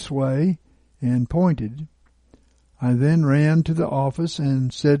is this way, and pointed. I then ran to the office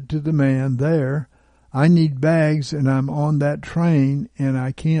and said to the man there, I need bags and I'm on that train and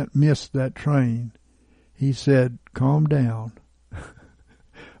I can't miss that train. He said, calm down.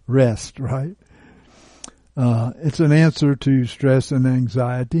 Rest, right? It's an answer to stress and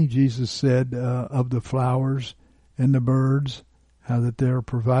anxiety. Jesus said of the flowers and the birds, how that they're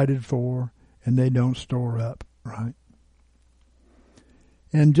provided for and they don't store up, right?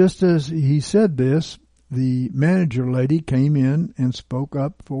 And just as he said this, the manager lady came in and spoke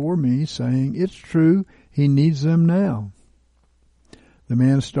up for me, saying, it's true, he needs them now. The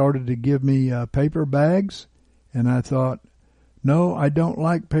man started to give me paper bags, and I thought, no, I don't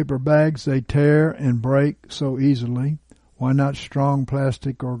like paper bags. They tear and break so easily. Why not strong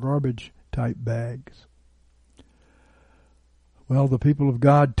plastic or garbage type bags? Well, the people of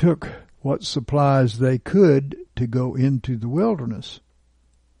God took what supplies they could to go into the wilderness.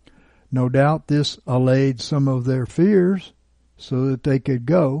 No doubt this allayed some of their fears so that they could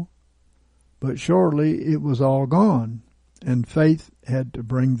go, but surely it was all gone, and faith had to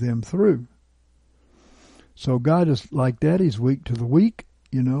bring them through. So God is like that. He's weak to the weak,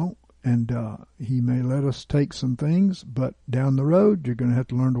 and he may let us take some things, but down the road you're going to have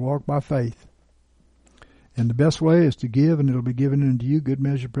to learn to walk by faith. And the best way is to give, and it'll be given unto you, good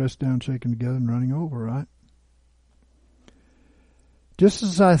measure, pressed down, shaken together, and running over, right? Just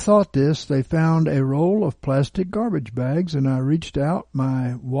as I thought this, they found a roll of plastic garbage bags, and I reached out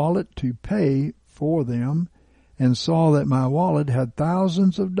my wallet to pay for them and saw that my wallet had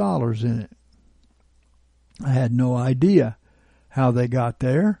thousands of dollars in it. I had no idea how they got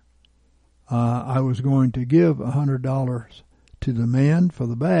there. I was going to give $100 to the man for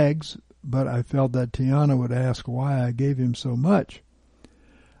the bags, but I felt that Tiana would ask why I gave him so much.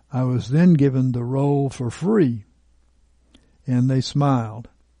 I was then given the roll for free. and they smiled.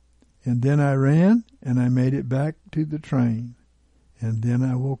 And then I ran, and I made it back to the train. And then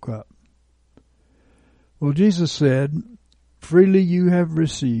I woke up. Well, Jesus said, freely you have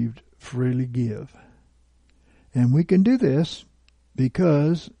received, freely give. And we can do this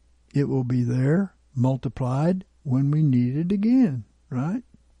because it will be there multiplied when we need it again, right?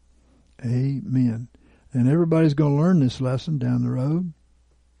 Amen. And everybody's going to learn this lesson down the road.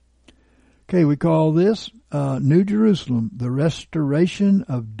 Okay, we call this New Jerusalem, the restoration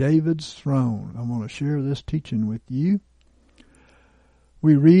of David's throne. I want to share this teaching with you.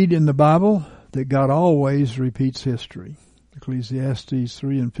 We read in the Bible that God always repeats history. Ecclesiastes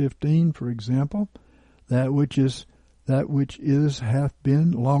 3:15, for example, that which is hath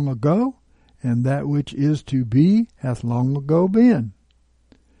been long ago, and that which is to be hath long ago been.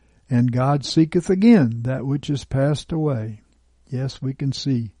 And God seeketh again that which is passed away. Yes, we can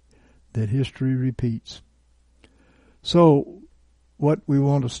see that history repeats. So, what we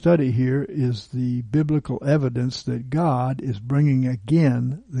want to study here is the biblical evidence that God is bringing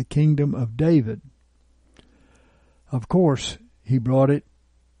again the kingdom of David. Of course, he brought it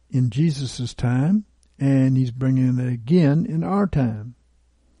in Jesus' time, and he's bringing it again in our time.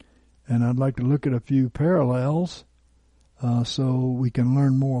 And I'd like to look at a few parallels so we can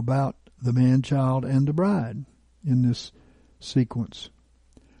learn more about the man-child and the bride in this sequence.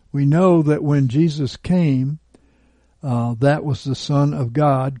 We know that when Jesus came, that was the Son of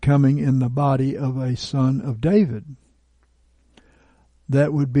God coming in the body of a son of David.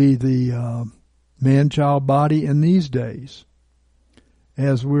 That would be the man-child body in these days.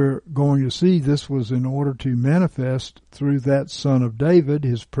 As we're going to see, this was in order to manifest through that Son of David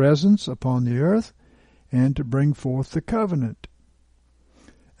his presence upon the earth and to bring forth the covenant.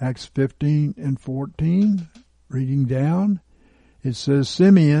 Acts 15:14, reading down, it says,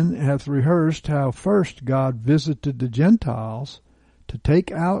 Simeon hath rehearsed how first God visited the Gentiles to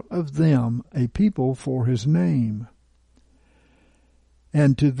take out of them a people for his name.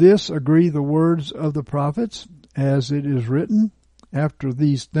 And to this agree the words of the prophets, as it is written, After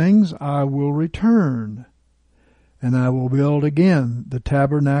these things I will return, and I will build again the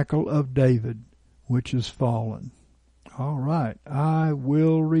tabernacle of David, which is fallen. All right, I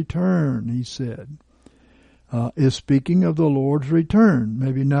will return, he said. Is speaking of the Lord's return.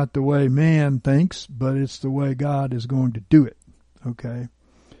 Maybe not the way man thinks, but it's the way God is going to do it. Okay.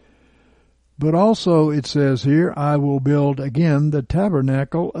 But also it says here, I will build again the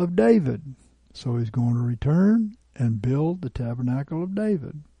tabernacle of David. So he's going to return and build the tabernacle of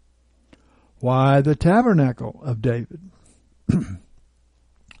David. Why the tabernacle of David?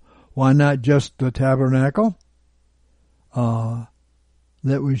 Why not just the tabernacle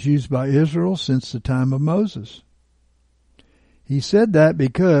that was used by Israel since the time of Moses? He said that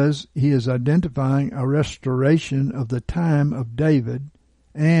because he is identifying a restoration of the time of David,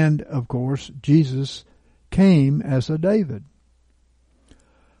 and, of course, Jesus came as a David.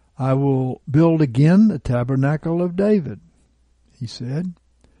 I will build again the tabernacle of David, he said.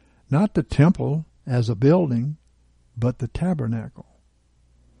 Not the temple as a building, but the tabernacle.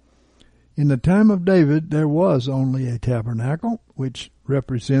 In the time of David, there was only a tabernacle, which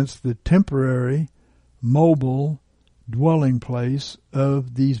represents the temporary, mobile dwelling place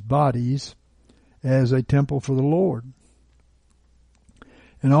of these bodies as a temple for the Lord.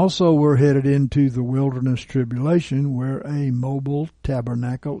 And also we're headed into the wilderness tribulation where a mobile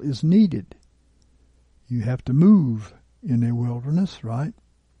tabernacle is needed. You have to move in a wilderness, right?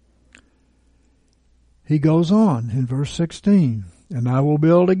 He goes on in verse 16, And I will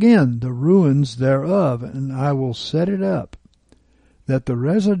build again the ruins thereof, and I will set it up, that the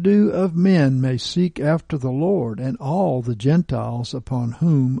residue of men may seek after the Lord, and all the Gentiles upon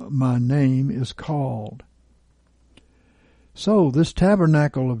whom my name is called. So this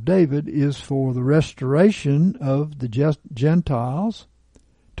tabernacle of David is for the restoration of the Gentiles,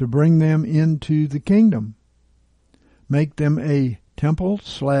 to bring them into the kingdom, make them a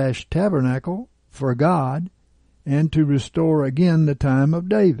temple/tabernacle for God, and to restore again the time of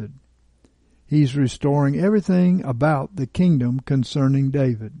David. He's restoring everything about the kingdom concerning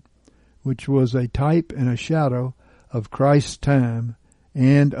David, which was a type and a shadow of Christ's time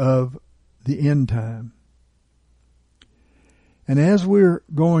and of the end time. And as we're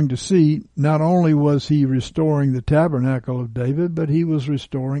going to see, not only was he restoring the tabernacle of David, but he was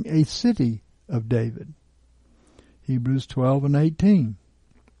restoring a city of David. Hebrews 12:18.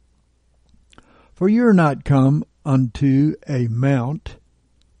 For you're not come unto a mount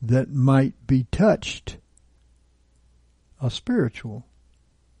that might be touched, a spiritual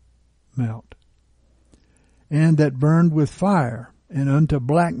mount, and that burned with fire, and unto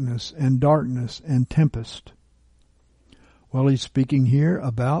blackness and darkness and tempest. Well, he's speaking here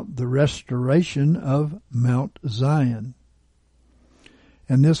about the restoration of Mount Zion.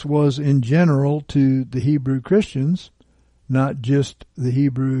 And this was in general to the Hebrew Christians, not just the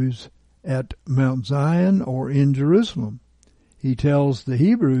Hebrews at Mount Zion or in Jerusalem. He tells the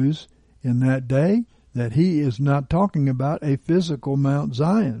Hebrews in that day that he is not talking about a physical Mount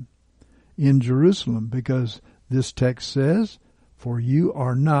Zion in Jerusalem, because this text says, "For you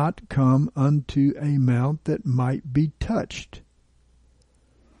are not come unto a mount that might be touched."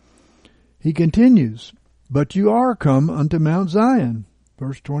 He continues, "But you are come unto Mount Zion,"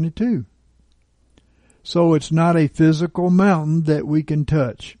 verse 22. So it's not a physical mountain that we can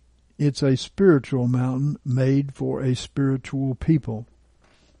touch. It's a spiritual mountain made for a spiritual people.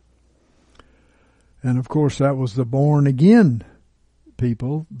 And of course that was the born again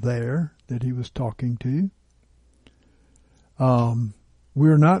people there that he was talking to.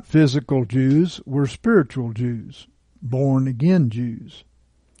 We're not physical Jews, we're spiritual Jews, born again Jews.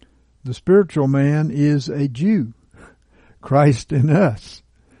 The spiritual man is a Jew, Christ in us,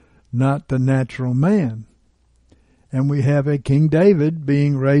 not the natural man. And we have a King David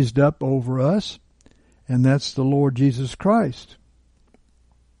being raised up over us, and that's the Lord Jesus Christ.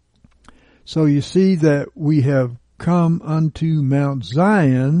 So you see that we have come unto Mount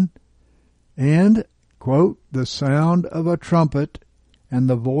Zion, and, quote, "the sound of a trumpet and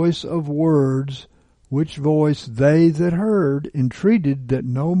the voice of words, which voice they that heard entreated that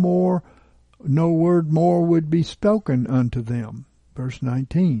no word more would be spoken unto them." Verse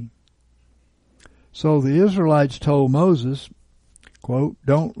 19. So the Israelites told Moses, quote,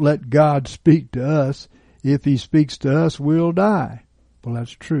 "Don't let God speak to us. If he speaks to us, we'll die." Well,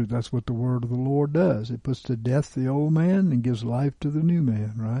 that's true. That's what the word of the Lord does. It puts to death the old man and gives life to the new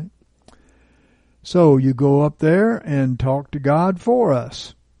man, right? So you go up there and talk to God for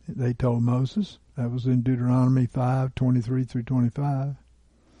us, they told Moses. That was in Deuteronomy 5:23 through 25.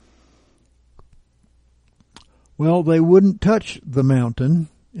 Well, they wouldn't touch the mountain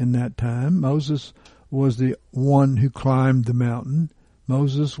in that time. Moses was the one who climbed the mountain.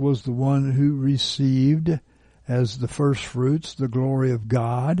 Moses was the one who received as the first fruits the glory of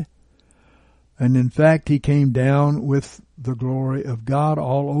God. And in fact, he came down with the glory of God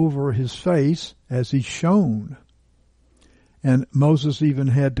all over his face as he shone. And Moses even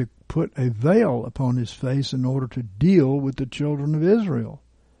had to put a veil upon his face in order to deal with the children of Israel.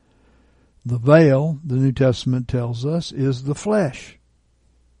 The veil, the New Testament tells us, is the flesh.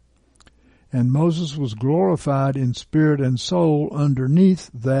 And Moses was glorified in spirit and soul underneath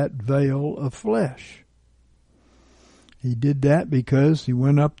that veil of flesh. He did that because he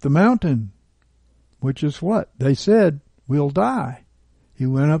went up the mountain, which is what? They said, we'll die. He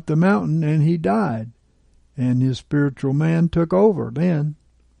went up the mountain and he died. And his spiritual man took over then.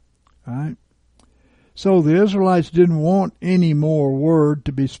 Right? So the Israelites didn't want any more word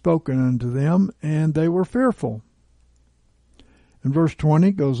to be spoken unto them, and they were fearful. And verse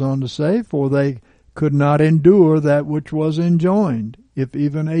 20 goes on to say, "For they could not endure that which was enjoined. If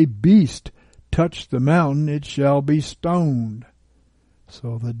even a beast touch the mountain, it shall be stoned."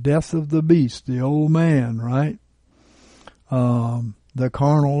 So the death of the beast, the old man, right? The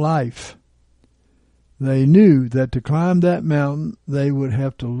carnal life. They knew that to climb that mountain, they would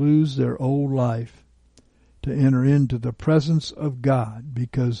have to lose their old life to enter into the presence of God,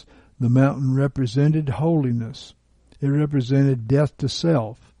 because the mountain represented holiness. It represented death to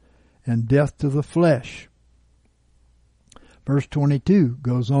self and death to the flesh. Verse 22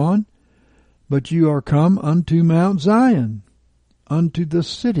 goes on, "But you are come unto Mount Zion, unto the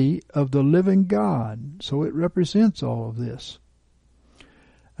city of the living God." So it represents all of this.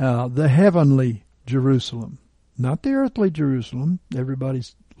 The heavenly Jerusalem, not the earthly Jerusalem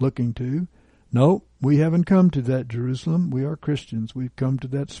everybody's looking to. No, we haven't come to that Jerusalem. We are Christians. We've come to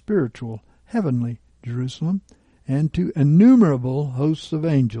that spiritual, heavenly Jerusalem, and to innumerable hosts of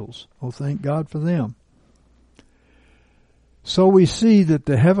angels. Oh, thank God for them. So we see that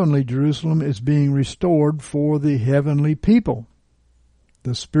the heavenly Jerusalem is being restored for the heavenly people.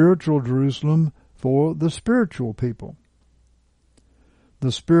 The spiritual Jerusalem for the spiritual people.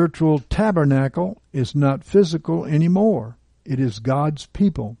 The spiritual tabernacle is not physical anymore. It is God's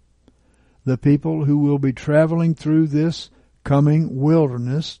people. The people who will be traveling through this coming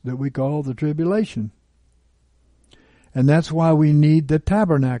wilderness that we call the tribulation. And that's why we need the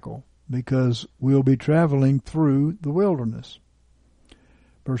tabernacle, because we'll be traveling through the wilderness.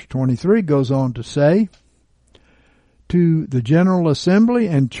 Verse 23 goes on to say, "To the general assembly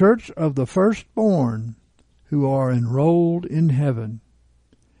and church of the firstborn who are enrolled in heaven,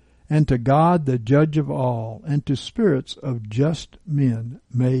 and to God the judge of all, and to spirits of just men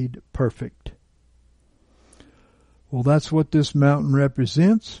made perfect." Well, that's what this mountain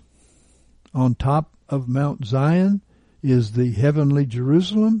represents. On top of Mount Zion is the heavenly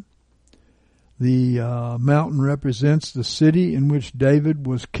Jerusalem. The mountain represents the city in which David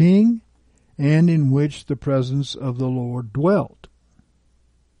was king and in which the presence of the Lord dwelt.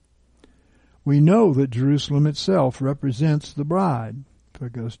 We know that Jerusalem itself represents the bride,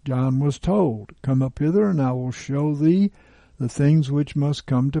 because John was told, "Come up hither, and I will show thee the things which must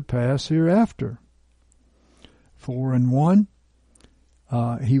come to pass hereafter." 4:1,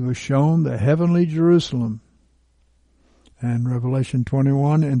 he was shown the heavenly Jerusalem. And Revelation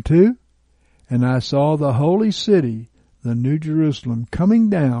 21:2, "And I saw the holy city, the new Jerusalem, coming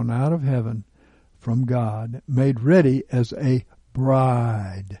down out of heaven from God, made ready as a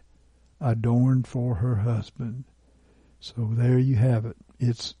bride, adorned for her husband." So there you have it.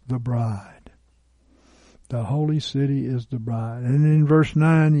 It's the bride. The holy city is the bride. And in verse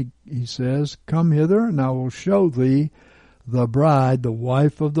 9 he says, "Come hither, and I will show thee the bride, the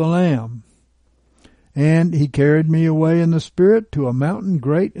wife of the Lamb." And he carried me away in the Spirit to a mountain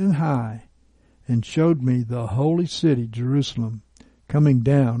great and high, and showed me the holy city, Jerusalem, coming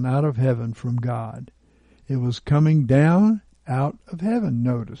down out of heaven from God. It was coming down out of heaven,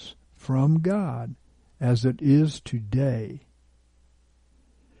 notice, from God, as it is today.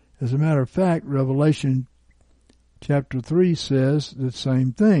 As a matter of fact, Revelation chapter 3 says the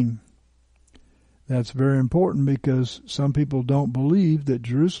same thing. That's very important because some people don't believe that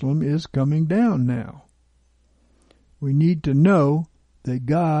Jerusalem is coming down now. We need to know that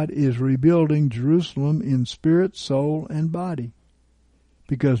God is rebuilding Jerusalem in spirit, soul, and body,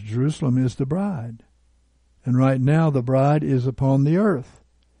 because Jerusalem is the bride. And right now the bride is upon the earth.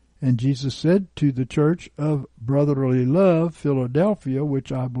 And Jesus said to the church of brotherly love, Philadelphia,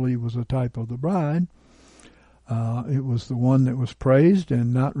 which I believe was a type of the bride, it was the one that was praised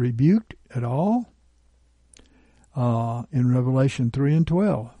and not rebuked at all, in Revelation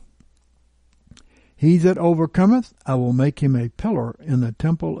 3:12. "He that overcometh, I will make him a pillar in the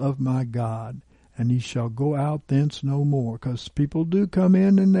temple of my God, and he shall go out thence no more." Because people do come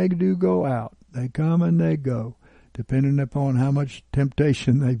in and they do go out. They come and they go, depending upon how much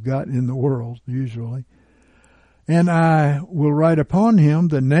temptation they've got in the world, usually. "And I will write upon him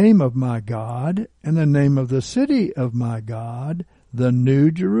the name of my God, and the name of the city of my God, the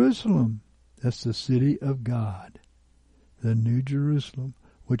new Jerusalem." That's the city of God, the new Jerusalem,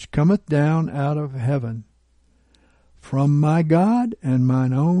 "which cometh down out of heaven from my God, and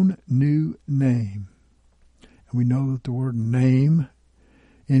mine own new name." And we know that the word name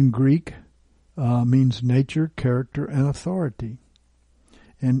in Greek means nature, character, and authority.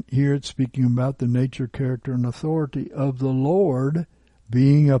 And here it's speaking about the nature, character, and authority of the Lord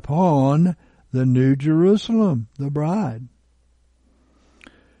being upon the new Jerusalem, the bride.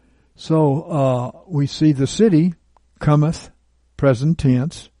 So we see the city cometh, present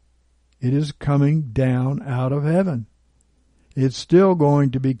tense. It is coming down out of heaven. It's still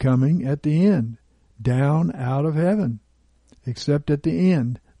going to be coming at the end, down out of heaven. Except at the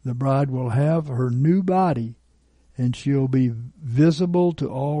end, the bride will have her new body, and she'll be visible to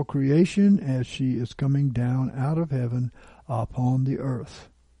all creation as she is coming down out of heaven upon the earth.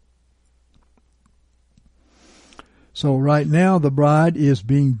 So right now the bride is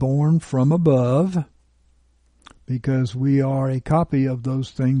being born from above, because we are a copy of those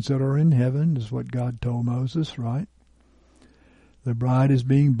things that are in heaven, is what God told Moses, right? The bride is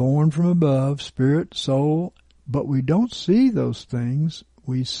being born from above, spirit, soul, but we don't see those things.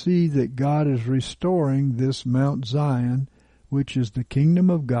 We see that God is restoring this Mount Zion, which is the kingdom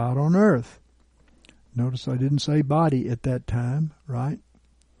of God on earth. Notice I didn't say body at that time, right?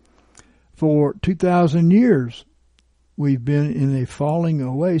 For 2,000 years, we've been in a falling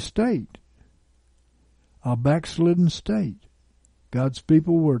away state, a backslidden state. God's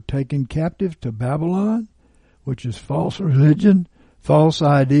people were taken captive to Babylon, which is false religion, false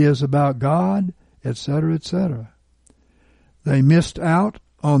ideas about God, etc., etc. They missed out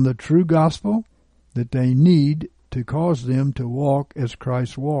on the true gospel that they need to cause them to walk as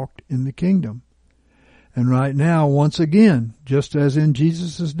Christ walked in the kingdom. And right now, once again, just as in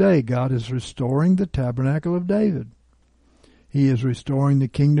Jesus' day, God is restoring the tabernacle of David. He is restoring the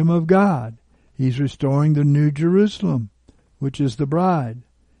kingdom of God. He's restoring the new Jerusalem, which is the bride.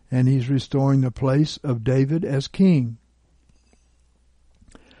 And he's restoring the place of David as king.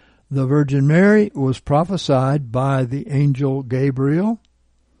 The Virgin Mary was prophesied by the angel Gabriel,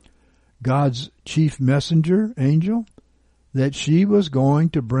 God's chief messenger angel, that she was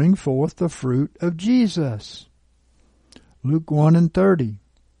going to bring forth the fruit of Jesus. Luke 1:30.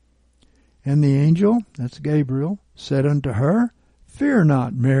 "And the angel," that's Gabriel, "said unto her, Fear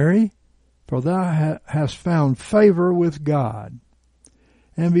not, Mary, for thou hast found favor with God.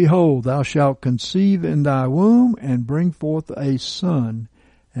 And behold, thou shalt conceive in thy womb, and bring forth a son,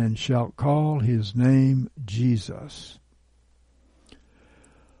 and shalt call his name Jesus.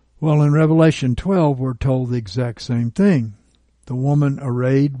 Well, in Revelation 12, we're told the exact same thing. The woman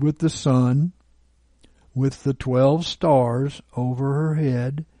arrayed with the sun, with the 12 stars over her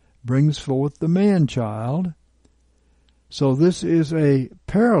head, brings forth the man-child. So this is a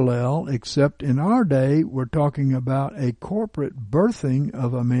parallel, except in our day we're talking about a corporate birthing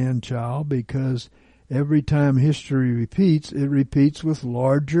of a man-child, because every time history repeats, it repeats with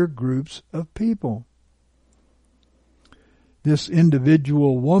larger groups of people. This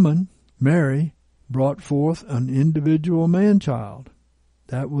individual woman, Mary, brought forth an individual man-child.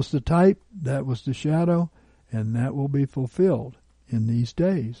 That was the type, that was the shadow, and that will be fulfilled in these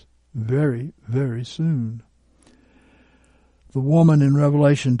days, very, very soon. The woman in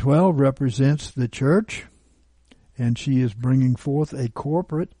Revelation 12 represents the church, and she is bringing forth a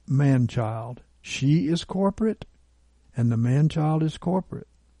corporate man-child. She is corporate, and the man-child is corporate.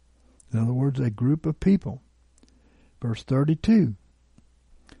 In other words, a group of people. Verse 32,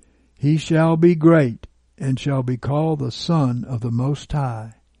 he shall be great, and shall be called the Son of the Most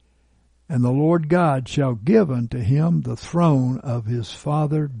High. And the Lord God shall give unto him the throne of his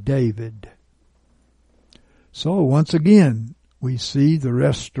father David. So once again, we see the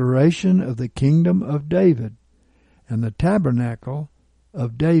restoration of the kingdom of David and the tabernacle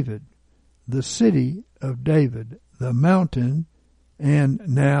of David, the city of David, the mountain, and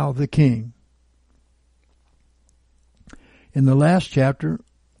now the king. In the last chapter,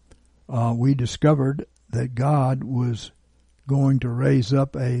 we discovered that God was going to raise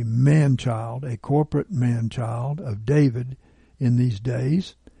up a man-child, a corporate man-child of David in these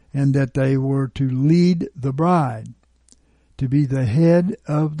days, and that they were to lead the bride, to be the head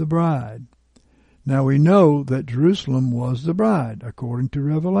of the bride. Now we know that Jerusalem was the bride, according to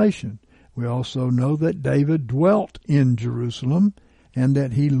Revelation. We also know that David dwelt in Jerusalem, and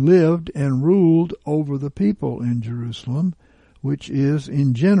that he lived and ruled over the people in Jerusalem, which is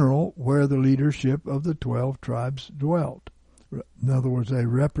in general where the leadership of the 12 tribes dwelt. In other words, a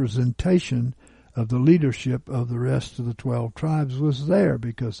representation of the leadership of the rest of the 12 tribes was there,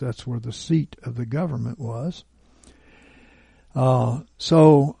 because that's where the seat of the government was.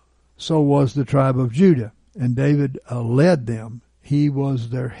 So was the tribe of Judah, and David led them. He was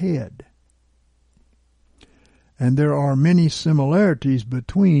their head. And there are many similarities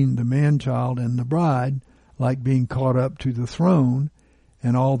between the man-child and the bride, like being caught up to the throne,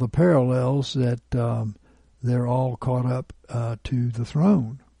 and all the parallels that they're all caught up to the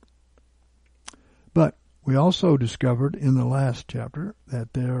throne. But we also discovered in the last chapter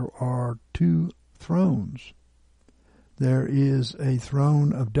that there are 2 thrones. There is a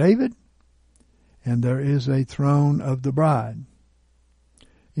throne of David, and there is a throne of the bride.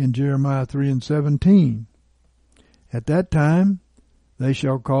 In Jeremiah 3:17, at that time they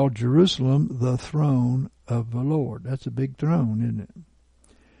shall call Jerusalem the throne of the Lord. That's a big throne, isn't it?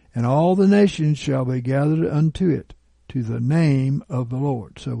 And all the nations shall be gathered unto it, to the name of the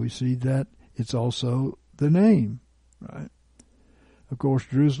Lord. So we see that it's also the name, right? Of course,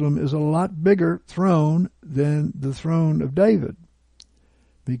 Jerusalem is a lot bigger throne than the throne of David,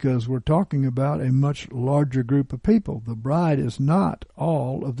 because we're talking about a much larger group of people. The bride is not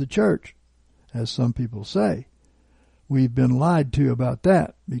all of the church, as some people say. We've been lied to about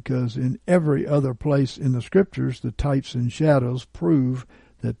that, because in every other place in the Scriptures, the types and shadows prove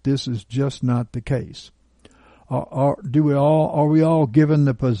that this is just not the case. Are we all given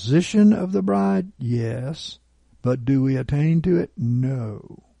the position of the bride? Yes. But do we attain to it?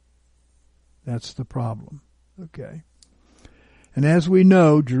 No. That's the problem. Okay. And as we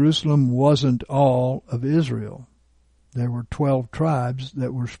know, Jerusalem wasn't all of Israel. There were 12 tribes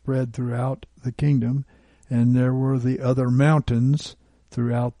that were spread throughout the kingdom, and there were the other mountains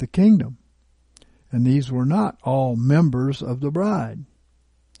throughout the kingdom. And these were not all members of the bride.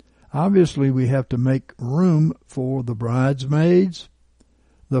 Obviously, we have to make room for the bridesmaids,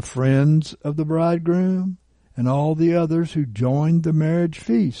 the friends of the bridegroom, and all the others who joined the marriage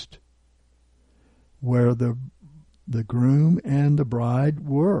feast, where the groom and the bride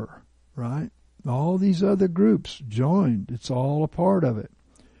were, right? All these other groups joined. It's all a part of it.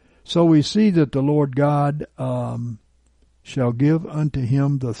 So we see that the Lord God shall give unto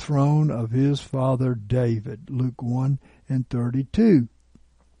him the throne of his father David, Luke 1:32.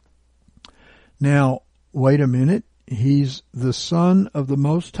 Now, wait a minute. He's the Son of the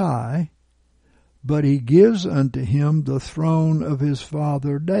Most High, but he gives unto him the throne of his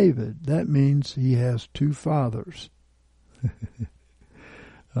father David. That means he has 2 fathers.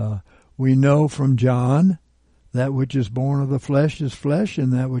 We know from John, that which is born of the flesh is flesh,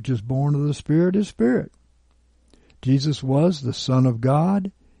 and that which is born of the Spirit is spirit. Jesus was the Son of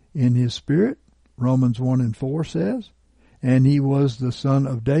God in his spirit, Romans 1:4 says, and he was the son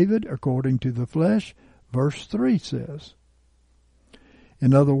of David according to the flesh, verse 3 says.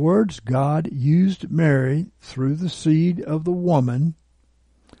 In other words, God used Mary through the seed of the woman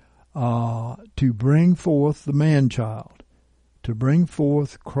to bring forth the man-child, to bring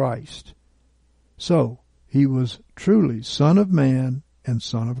forth Christ. So, he was truly Son of Man and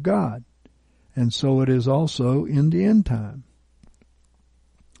Son of God. And so it is also in the end time.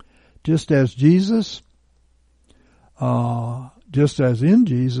 Just as in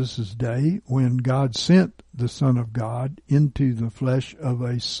Jesus' day, when God sent the Son of God into the flesh of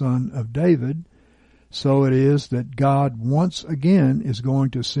a son of David, so it is that God once again is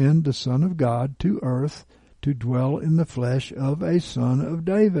going to send the Son of God to earth to dwell in the flesh of a son of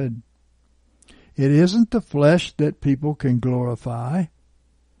David. It isn't the flesh that people can glorify.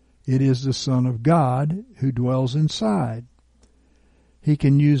 It is the Son of God who dwells inside. He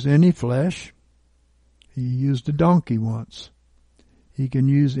can use any flesh. He used a donkey once. He can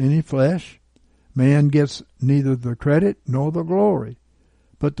use any flesh. Man gets neither the credit nor the glory.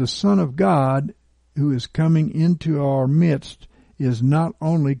 But the Son of God who is coming into our midst is not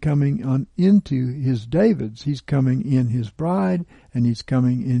only coming into his Davids, he's coming in his bride, and he's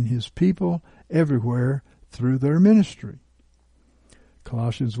coming in his people everywhere through their ministry.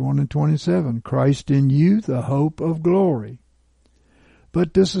 Colossians 1:27, Christ in you, the hope of glory.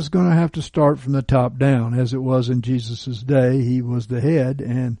 But this is going to have to start from the top down, as it was in Jesus' day. He was the head,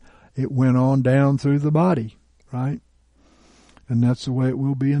 and it went on down through the body, right? And that's the way it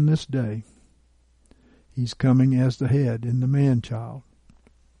will be in this day. He's coming as the head in the man-child.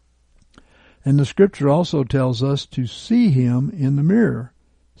 And the Scripture also tells us to see him in the mirror,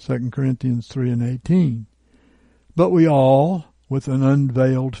 2 Corinthians 3:18. But we all, with an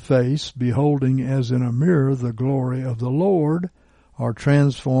unveiled face, beholding as in a mirror the glory of the Lord, are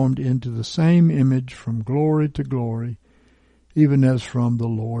transformed into the same image from glory to glory, even as from the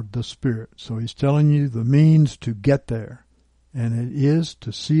Lord the Spirit. So he's telling you the means to get there, and it is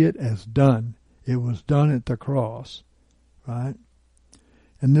to see it as done. It was done at the cross, right?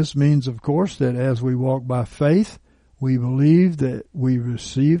 And this means, of course, that as we walk by faith, we believe that we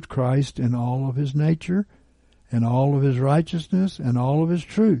received Christ in all of his nature, and all of his righteousness, and all of his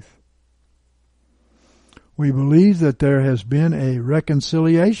truth. We believe that there has been a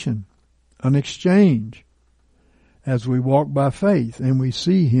reconciliation, an exchange, as we walk by faith and we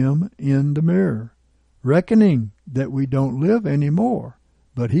see him in the mirror, reckoning that we don't live anymore,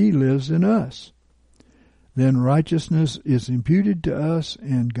 but he lives in us. Then righteousness is imputed to us,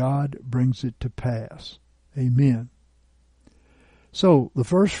 and God brings it to pass. Amen. So, the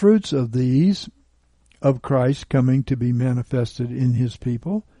first fruits of these, of Christ coming to be manifested in his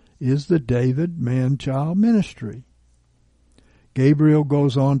people, is the David man-child ministry. Gabriel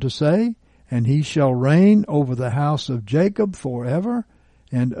goes on to say, and he shall reign over the house of Jacob forever,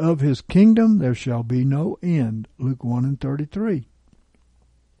 and of his kingdom there shall be no end. Luke 1:33.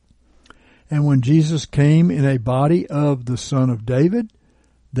 And when Jesus came in a body of the Son of David,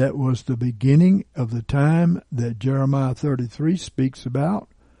 that was the beginning of the time that Jeremiah 33 speaks about,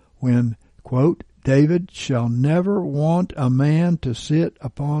 when, quote, David shall never want a man to sit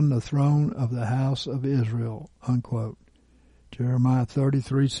upon the throne of the house of Israel, unquote. Jeremiah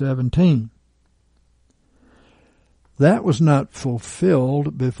 33:17. That was not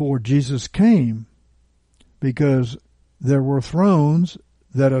fulfilled before Jesus came, because there were thrones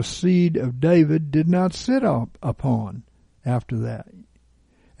that a seed of David did not sit upon after that.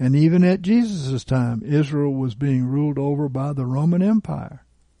 And even at Jesus' time, Israel was being ruled over by the Roman Empire.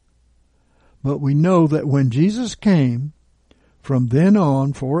 But we know that when Jesus came, from then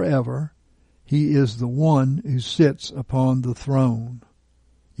on forever, he is the one who sits upon the throne.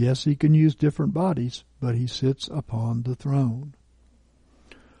 Yes, he can use different bodies, but he sits upon the throne.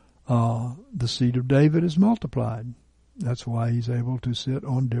 The seed of David is multiplied. That's why he's able to sit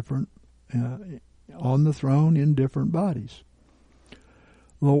on on the throne in different bodies.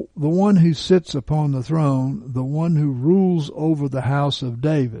 The one who sits upon the throne, the one who rules over the house of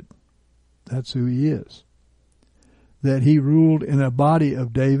David, that's who he is. That he ruled in a body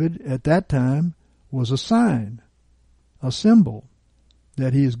of David at that time was a sign, a symbol,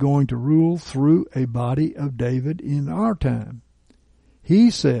 that he is going to rule through a body of David in our time. He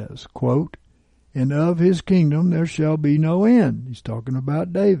says, quote, and of his kingdom there shall be no end. He's talking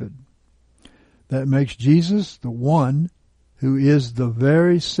about David. That makes Jesus the one who is the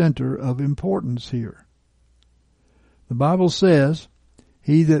very center of importance here. The Bible says,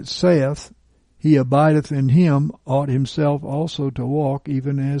 He that saith he abideth in him ought himself also to walk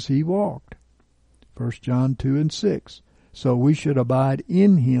even as he walked. 1 John 2 and 6. So we should abide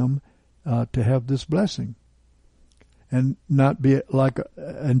in him to have this blessing, and not be like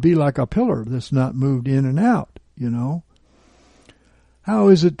a pillar that's not moved in and out. How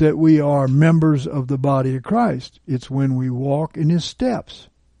is it that we are members of the body of Christ? It's when we walk in his steps.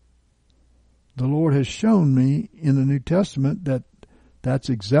 The Lord has shown me in the New Testament that that's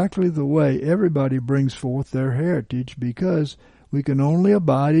exactly the way everybody brings forth their heritage, because we can only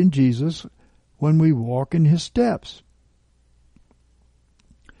abide in Jesus when we walk in his steps.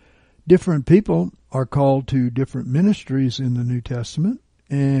 Different people are called to different ministries in the New Testament,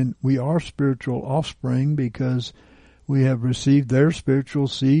 and we are spiritual offspring because we have received their spiritual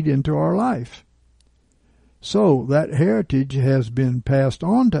seed into our life. So that heritage has been passed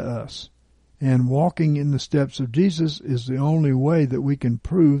on to us, and walking in the steps of Jesus is the only way that we can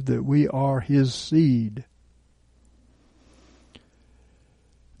prove that we are his seed.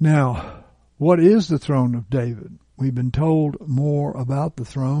 Now, what is the throne of David? We've been told more about the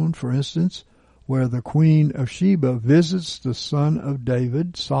throne, for instance, where the Queen of Sheba visits the son of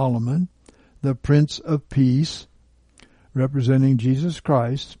David, Solomon, the Prince of Peace, representing Jesus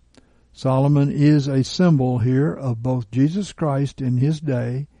Christ. Solomon is a symbol here of both Jesus Christ in his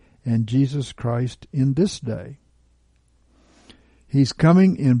day and Jesus Christ in this day. He's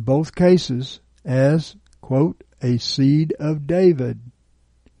coming in both cases as, quote, a seed of David.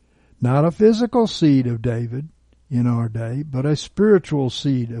 Not a physical seed of David in our day, but a spiritual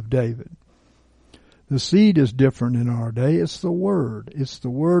seed of David. The seed is different in our day. It's the Word. It's the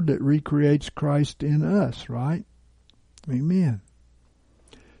Word that recreates Christ in us, right? Amen.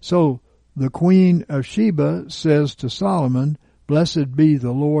 So the Queen of Sheba says to Solomon, "Blessed be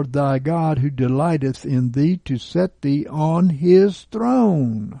the Lord thy God, who delighteth in thee to set thee on his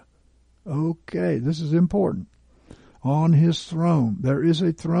throne." Okay, this is important. On his throne. There is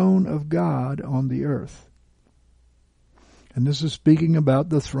a throne of God on the earth. And this is speaking about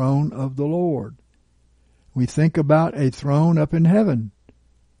the throne of the Lord. We think about a throne up in heaven,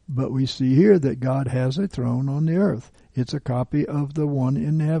 but we see here that God has a throne on the earth. It's a copy of the one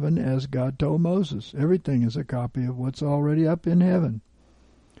in heaven, as God told Moses. Everything is a copy of what's already up in heaven.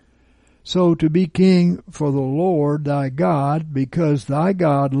 So to be king for the Lord thy God, because thy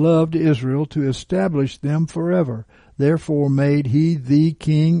God loved Israel to establish them forever. Therefore made he thee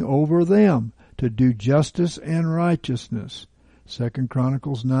king over them, to do justice and righteousness. 2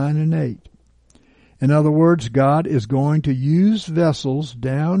 Chronicles 9 and 8. In other words, God is going to use vessels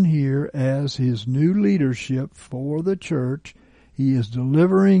down here as his new leadership for the church. He is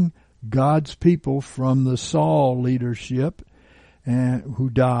delivering God's people from the Saul leadership,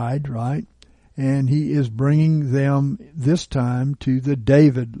 who died, right? And he is bringing them this time to the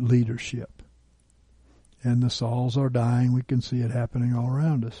David leadership. And the Sauls are dying. We can see it happening all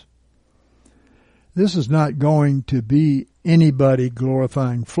around us. This is not going to be anybody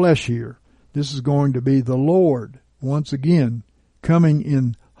glorifying flesh here. This is going to be the Lord, once again, coming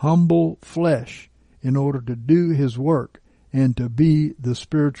in humble flesh in order to do his work and to be the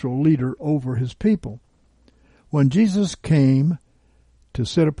spiritual leader over his people. When Jesus came to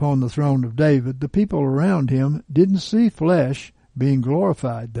sit upon the throne of David, the people around him didn't see flesh being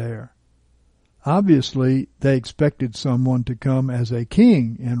glorified there. Obviously, they expected someone to come as a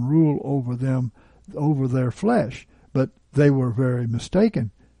king and rule over them, over their flesh, but they were very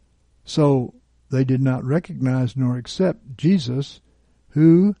mistaken. So they did not recognize nor accept Jesus,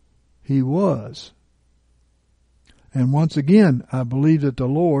 who he was. And once again, I believe that the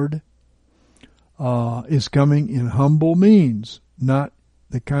Lord is coming in humble means, not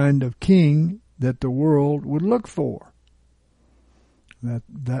the kind of king that the world would look for.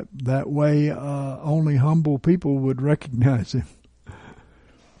 That way, only humble people would recognize him.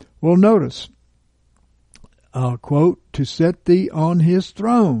 Well, notice, quote, to set thee on his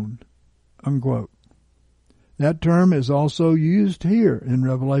throne, unquote. That term is also used here in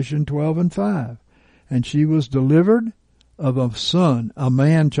Revelation 12 and 5. And she was delivered of a son, a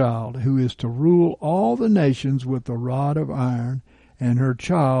man-child, who is to rule all the nations with a rod of iron, and her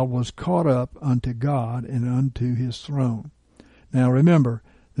child was caught up unto God and unto his throne. Now remember,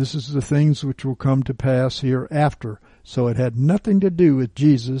 this is the things which will come to pass hereafter, so it had nothing to do with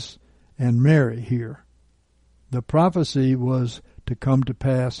Jesus and Mary here. The prophecy was to come to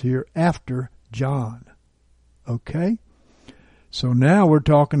pass here after John. Okay? So now we're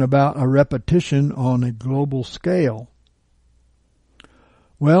talking about a repetition on a global scale.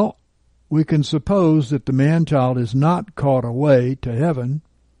 Well, we can suppose that the man-child is not caught away to heaven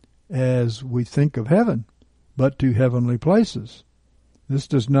as we think of heaven, but to heavenly places. This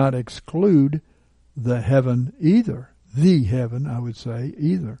does not exclude the heaven either, the heaven, I would say,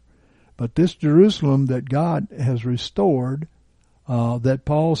 either. But this Jerusalem that God has restored, that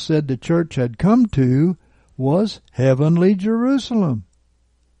Paul said the church had come to, was heavenly Jerusalem.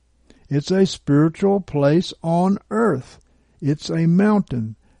 It's a spiritual place on earth. It's a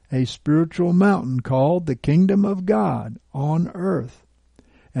mountain, a spiritual mountain called the kingdom of God on earth.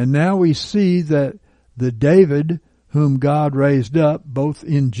 And now we see that the David whom God raised up, both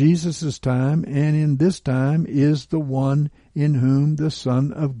in Jesus' time and in this time, is the one in whom the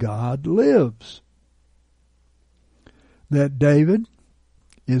Son of God lives. That David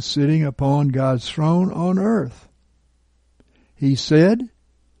is sitting upon God's throne on earth. He said,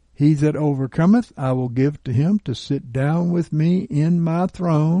 "He that overcometh, I will give to him to sit down with me in my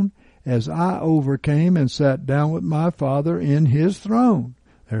throne, as I overcame and sat down with my Father in his throne."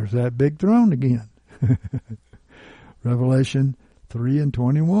 There's that big throne again. Revelation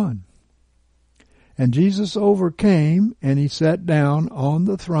 3:21. And Jesus overcame, and he sat down on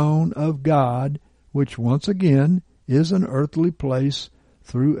the throne of God, which once again is an earthly place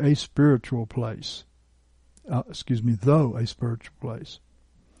through a spiritual place. Though a spiritual place.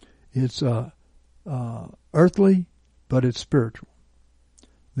 It's earthly, but it's spiritual.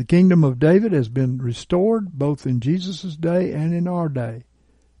 The kingdom of David has been restored both in Jesus' day and in our day.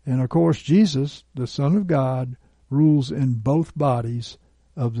 And of course, Jesus, the Son of God, rules in both bodies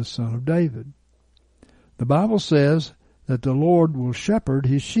of the Son of David. The Bible says that the Lord will shepherd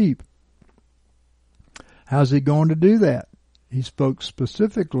his sheep. How's he going to do that? He spoke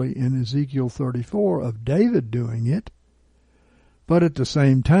specifically in Ezekiel 34 of David doing it, but at the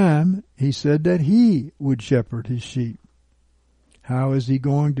same time, he said that he would shepherd his sheep. How is he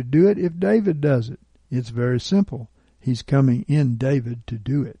going to do it if David does it? It's very simple. He's coming in David to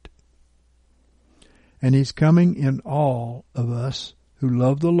do it. And he's coming in all of us who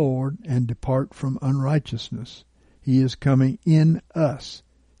love the Lord and depart from unrighteousness. He is coming in us.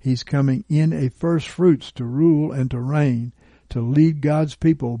 He's coming in a first fruits to rule and to reign, to lead God's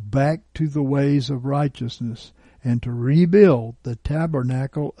people back to the ways of righteousness and to rebuild the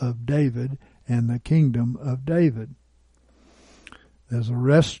tabernacle of David and the kingdom of David. There's a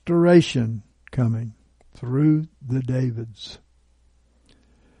restoration coming through the Davids.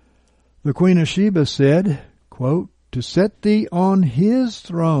 The Queen of Sheba said, quote, "To set thee on his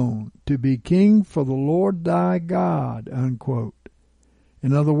throne, to be king for the Lord thy God," unquote.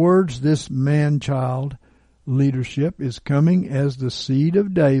 In other words, this man-child leadership is coming as the seed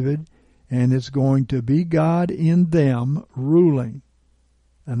of David, and it's going to be God in them ruling.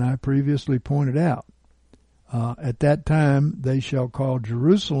 And I previously pointed out, at that time they shall call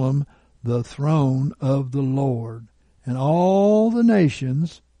Jerusalem the throne of the Lord, and all the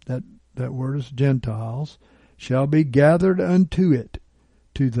nations, that word is Gentiles, shall be gathered unto it,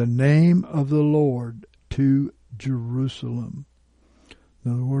 to the name of the Lord, to Jerusalem.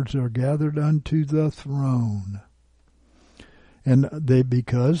 In other words, they're gathered unto the throne. And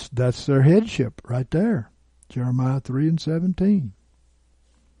because that's their headship right there. Jeremiah 3:17.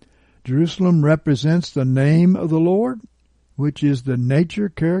 Jerusalem represents the name of the Lord, which is the nature,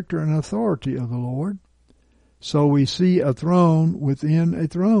 character, and authority of the Lord. So we see a throne within a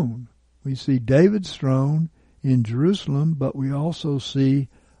throne. We see David's throne in Jerusalem, but we also see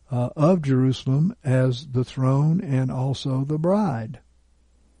of Jerusalem as the throne and also the bride.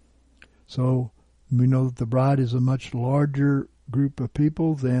 So we know that the bride is a much larger group of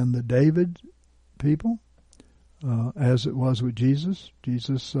people than the David people, as it was with Jesus.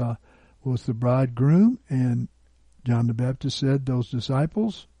 Jesus was the bridegroom, and John the Baptist said those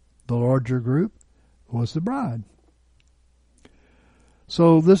disciples, the larger group, was the bride.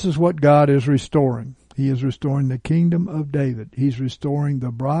 So this is what God is restoring. He is restoring the kingdom of David. He's restoring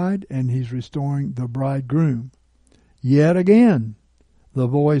the bride, and he's restoring the bridegroom. Yet again, the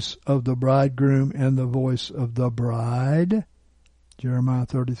voice of the bridegroom and the voice of the bride, Jeremiah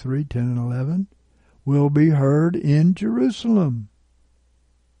 33:10 and 11, will be heard in Jerusalem.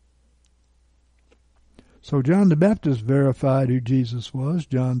 So John the Baptist verified who Jesus was,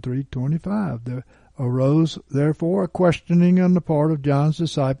 John 3:25. There arose, therefore, a questioning on the part of John's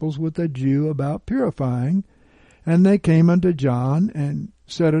disciples with a Jew about purifying. And they came unto John and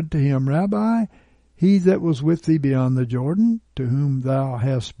said unto him, Rabbi, he that was with thee beyond the Jordan, to whom thou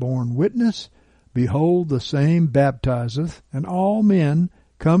hast borne witness, behold, the same baptizeth, and all men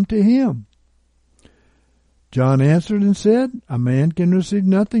come to him. John answered and said, A man can receive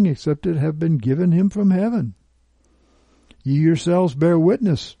nothing except it have been given him from heaven. Ye yourselves bear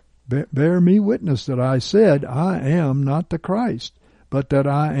me witness that I said, I am not the Christ, but that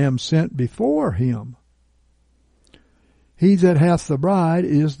I am sent before him. He that hath the bride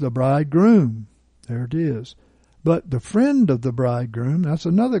is the bridegroom. There it is. But the friend of the bridegroom, that's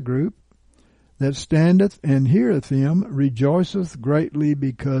another group, that standeth and heareth him, rejoiceth greatly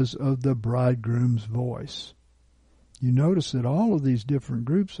because of the bridegroom's voice. You notice that all of these different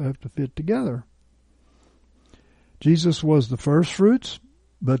groups have to fit together. Jesus was the first fruits,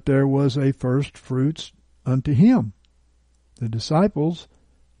 but there was a first fruits unto him. The disciples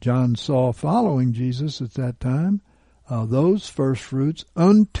John saw following Jesus at that time, those first fruits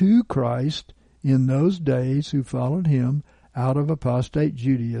unto Christ in those days who followed him out of apostate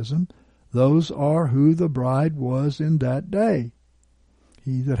Judaism. Those are who the bride was in that day.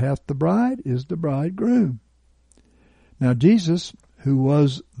 He that hath the bride is the bridegroom. Now Jesus, who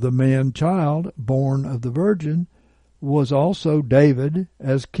was the man-child born of the virgin, was also David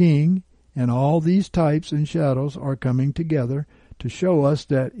as king, and all these types and shadows are coming together to show us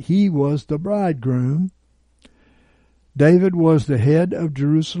that he was the bridegroom. David was the head of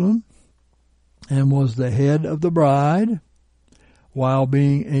Jerusalem and was the head of the bride, while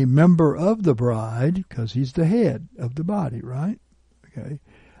being a member of the bride, because he's the head of the body, right? Okay.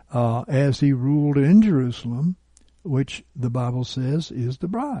 As he ruled in Jerusalem, which the Bible says is the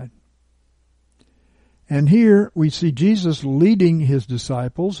bride. And here we see Jesus leading his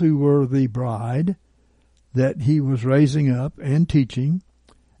disciples, who were the bride, that he was raising up and teaching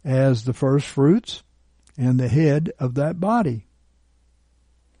as the first fruits and the head of that body.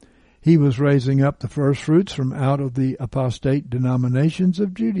 He was raising up the first fruits from out of the apostate denominations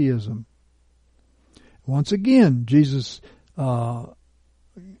of Judaism. Once again, Jesus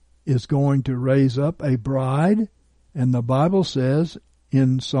is going to raise up a bride, and the Bible says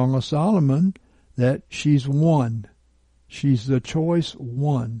in Song of Solomon that she's one. She's the choice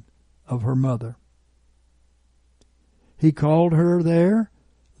one of her mother. He called her there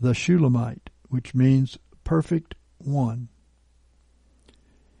the Shulamite, which means perfect one.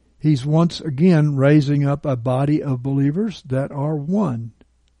 He's once again raising up a body of believers that are one,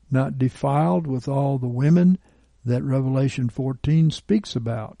 not defiled with all the women that Revelation 14 speaks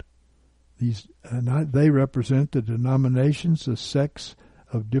about. They represent the denominations, the sects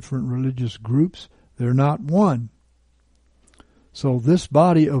of different religious groups. They're not one. So this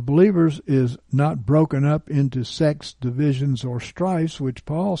body of believers is not broken up into sects, divisions, or strifes, which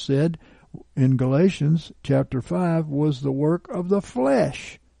Paul said in Galatians chapter 5 was the work of the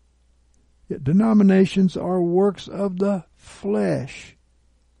flesh. Yet denominations are works of the flesh,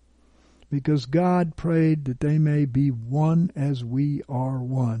 because God prayed that they may be one as we are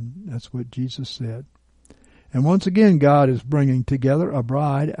one. That's what Jesus said. And once again, God is bringing together a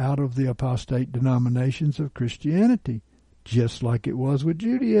bride out of the apostate denominations of Christianity, just like it was with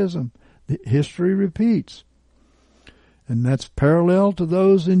Judaism. The history repeats. And that's parallel to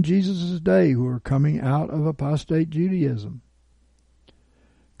those in Jesus' day who are coming out of apostate Judaism.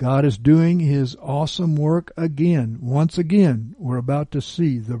 God is doing his awesome work again. Once again, we're about to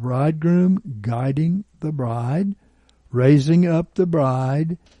see the bridegroom guiding the bride, raising up the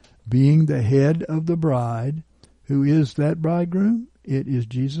bride, being the head of the bride. Who is that bridegroom? It is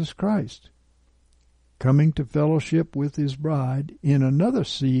Jesus Christ, coming to fellowship with his bride in another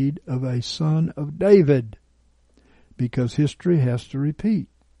seed of a son of David, because history has to repeat.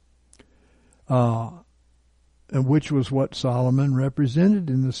 And which was what Solomon represented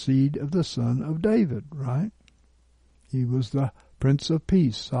in the seed of the son of David, right? He was the Prince of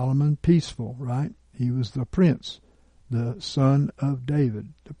Peace, Solomon peaceful, right? He was the prince, the son of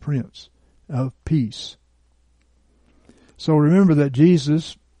David, the Prince of Peace. So remember that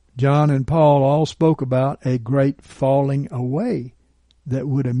Jesus, John, and Paul all spoke about a great falling away that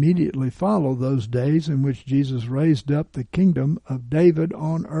would immediately follow those days in which Jesus raised up the kingdom of David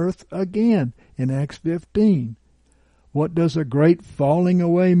on earth again in Acts 15. What does a great falling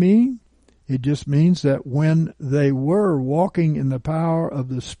away mean? It just means that when they were walking in the power of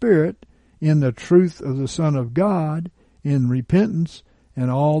the Spirit, in the truth of the Son of God, in repentance,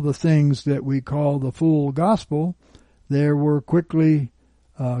 and all the things that we call the full gospel, there were quickly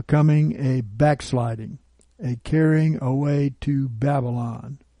coming a backsliding, a carrying away to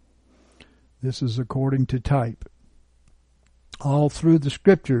Babylon. This is according to type. All through the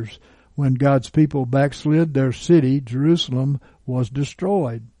Scriptures, when God's people backslid, their city, Jerusalem, was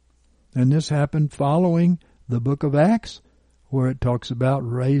destroyed. And this happened following the book of Acts, where it talks about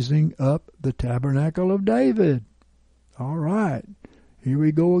raising up the tabernacle of David. All right, here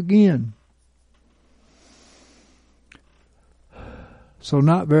we go again. So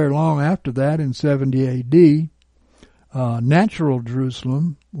not very long after that, in 70 A.D., natural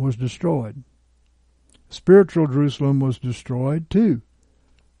Jerusalem was destroyed. Spiritual Jerusalem was destroyed too,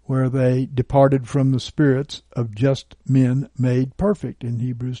 where they departed from the spirits of just men made perfect, in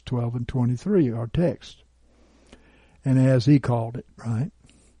Hebrews 12 and 23, our text. And as he called it, right?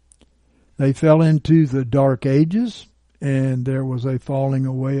 They fell into the dark ages, and there was a falling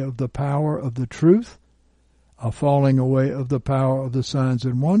away of the power of the truth, a falling away of the power of the signs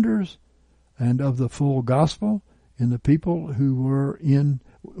and wonders, and of the full gospel in the people who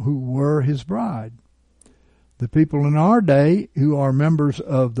were his bride. The people in our day who are members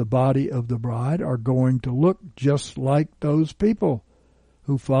of the body of the bride are going to look just like those people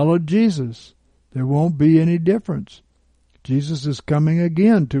who followed Jesus. There won't be any difference. Jesus is coming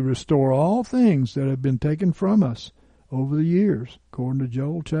again to restore all things that have been taken from us over the years, according to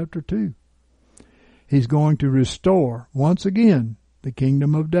Joel chapter 2. He's going to restore, once again, the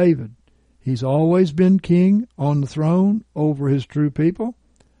kingdom of David. He's always been king on the throne over his true people,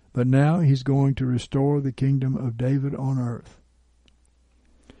 but now he's going to restore the kingdom of David on earth.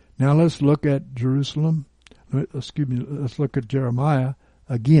 Now let's look at Jerusalem. Let's look at Jeremiah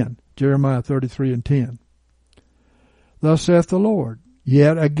again. Jeremiah 33 and 10. Thus saith the Lord,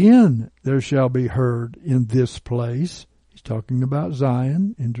 yet again there shall be heard in this place. He's talking about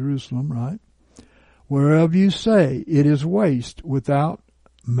Zion in Jerusalem, right? Whereof you say, it is waste without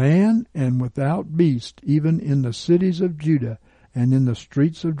man and without beast, even in the cities of Judah and in the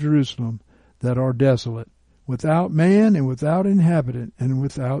streets of Jerusalem that are desolate, without man and without inhabitant and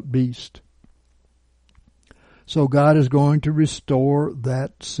without beast. So God is going to restore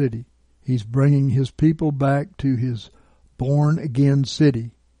that city. He's bringing his people back to his born-again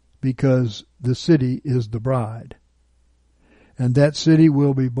city, because the city is the bride. And that city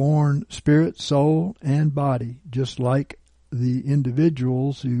will be born spirit, soul, and body, just like the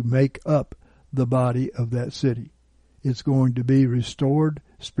individuals who make up the body of that city. It's going to be restored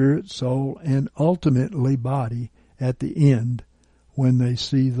spirit, soul, and ultimately body at the end when they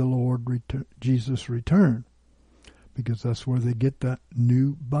see the Lord Jesus return, because that's where they get that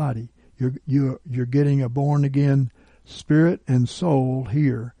new body. You're getting a born-again spirit and soul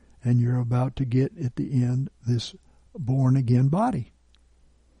here, and you're about to get at the end this born-again body.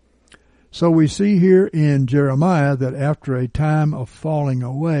 So we see here in Jeremiah that after a time of falling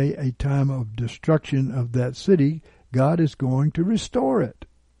away, a time of destruction of that city, God is going to restore it.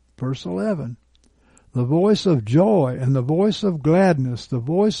 Verse 11, the voice of joy and the voice of gladness, the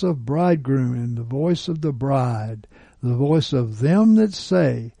voice of bridegroom and the voice of the bride, the voice of them that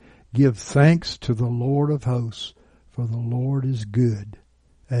say, give thanks to the Lord of hosts, for the Lord is good.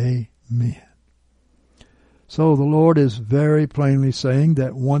 Amen. So the Lord is very plainly saying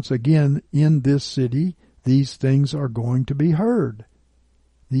that once again in this city, these things are going to be heard.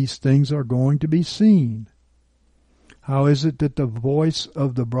 These things are going to be seen. How is it that the voice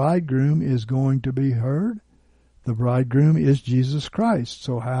of the bridegroom is going to be heard? The bridegroom is Jesus Christ.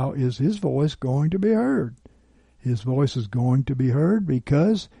 So how is his voice going to be heard? His voice is going to be heard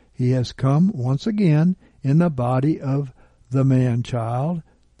because he has come once again in the body of the man-child,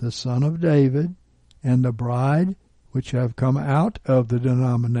 the son of David, and the bride, which have come out of the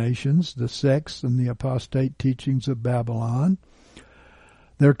denominations, the sects, and the apostate teachings of Babylon.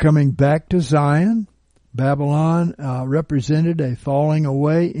 They're coming back to Zion. Babylon represented a falling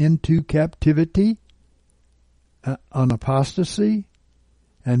away into captivity, an apostasy,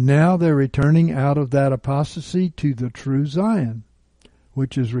 and now they're returning out of that apostasy to the true Zion,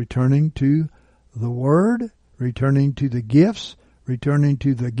 which is returning to the Word, returning to the gifts, returning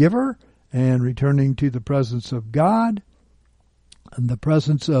to the giver, and returning to the presence of God. And the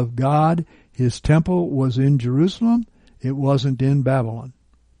presence of God, his temple was in Jerusalem. It wasn't in Babylon.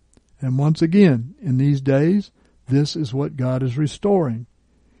 And once again, in these days, this is what God is restoring.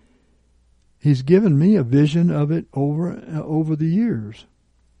 He's given me a vision of it over the years.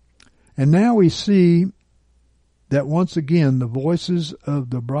 And now we see that once again the voices of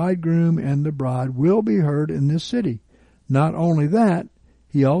the bridegroom and the bride will be heard in this city. Not only that,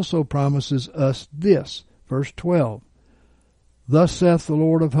 he also promises us this, verse 12. Thus saith the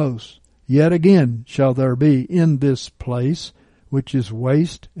Lord of hosts, yet again shall there be in this place, which is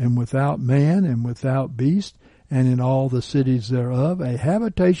waste and without man and without beast, and in all the cities thereof, a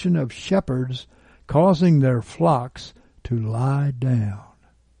habitation of shepherds, causing their flocks to lie down.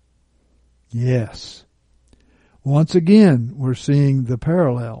 Yes. Once again, we're seeing the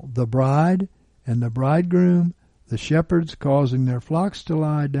parallel. The bride and the bridegroom, the shepherds causing their flocks to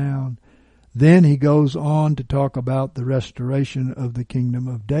lie down. Then he goes on to talk about the restoration of the kingdom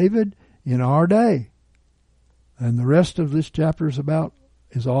of David in our day. And the rest of this chapter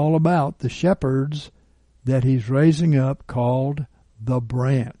is all about the shepherds that he's raising up, called the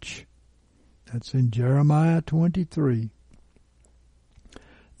branch. That's in Jeremiah 23.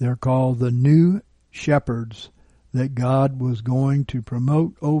 They're called the new shepherds that God was going to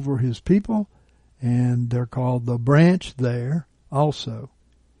promote over his people, and they're called the branch there also.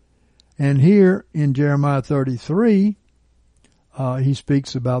 And here in Jeremiah 33, he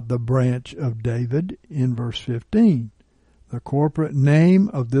speaks about the branch of David in verse 15. The corporate name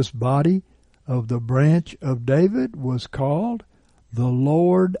of this body of the branch of David was called the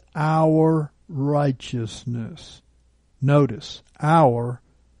Lord our righteousness. Notice, our,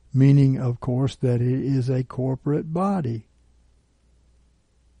 meaning, of course, that it is a corporate body.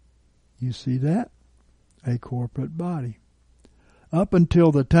 You see that? A corporate body. Up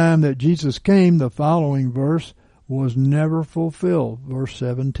until the time that Jesus came, the following verse was never fulfilled. Verse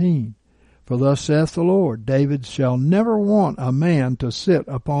 17. For thus saith the Lord, David shall never want a man to sit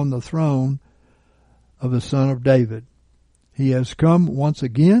upon the throne of the son of David. He has come once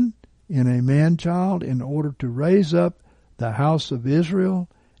again in a man-child in order to raise up the house of Israel,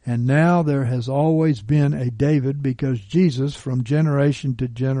 and now there has always been a David, because Jesus from generation to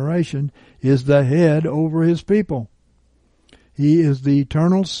generation is the head over his people. He is the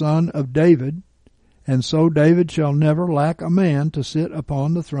eternal son of David, and so David shall never lack a man to sit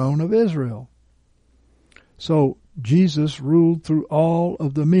upon the throne of Israel. So Jesus ruled through all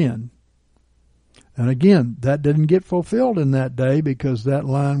of the men. And again, that didn't get fulfilled in that day because that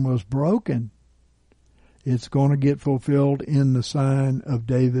line was broken. It's going to get fulfilled in the sign of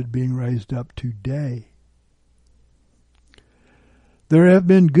David being raised up today. There have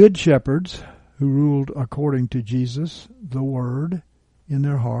been good shepherds who ruled according to Jesus, the Word, in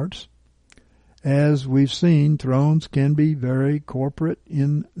their hearts. As we've seen, thrones can be very corporate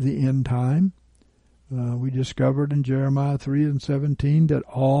in the end time. We discovered in Jeremiah 3 and 17 that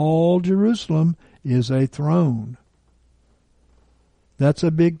all Jerusalem is a throne. That's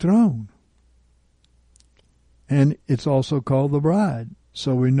a big throne. And it's also called the bride,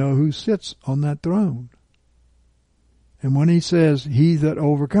 so we know who sits on that throne. And when he says, he that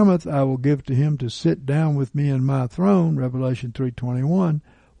overcometh, I will give to him to sit down with me in my throne, Revelation 3:21,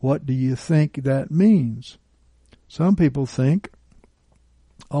 what do you think that means? Some people think,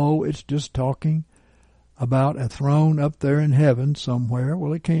 oh, it's just talking about a throne up there in heaven somewhere.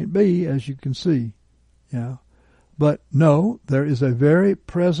 Well, it can't be, as you can see. Yeah. But no, there is a very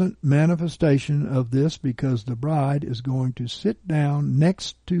present manifestation of this, because the bride is going to sit down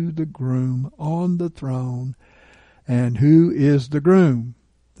next to the groom on the throne. And who is the groom?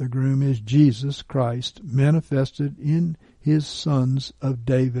 The groom is Jesus Christ, manifested in his sons of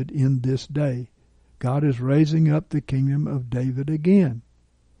David in this day. God is raising up the kingdom of David again.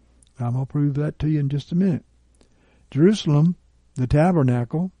 I'm going to prove that to you in just a minute. Jerusalem, the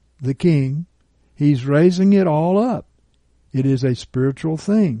tabernacle, the king, he's raising it all up. It is a spiritual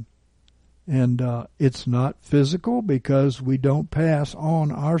thing. And it's not physical, because we don't pass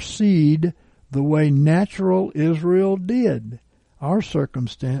on our seed the way natural Israel did. Our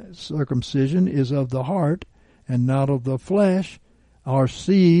circumcision is of the heart and not of the flesh. Our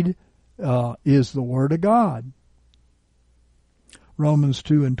seed is the Word of God. Romans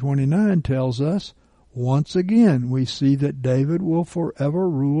 2 and 29 tells us, once again, we see that David will forever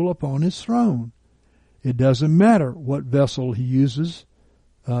rule upon his throne. It doesn't matter what vessel he uses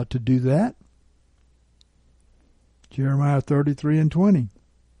to do that. Jeremiah 33 and 20.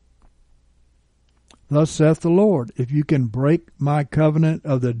 Thus saith the Lord, if you can break my covenant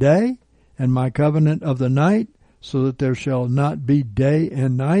of the day and my covenant of the night, so that there shall not be day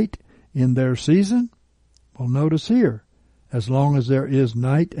and night in their season. Well, notice here, as long as there is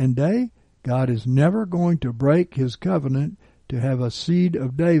night and day, God is never going to break his covenant to have a seed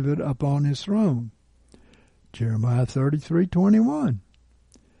of David upon his throne. Jeremiah 33:21.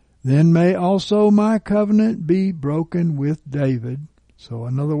 Then may also my covenant be broken with David. So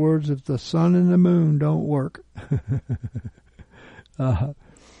in other words, if the sun and the moon don't work,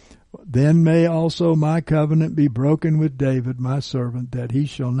 then may also my covenant be broken with David, my servant, that he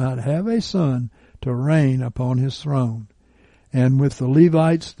shall not have a son to reign upon his throne. And with the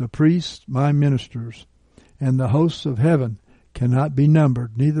Levites, the priests, my ministers, and the hosts of heaven cannot be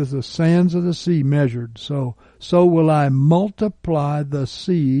numbered, neither the sands of the sea measured. So will I multiply the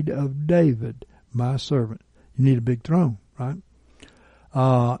seed of David, my servant. You need a big throne, right?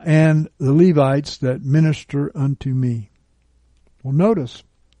 And the Levites that minister unto me. Well, notice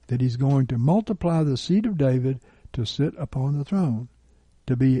that he's going to multiply the seed of David to sit upon the throne,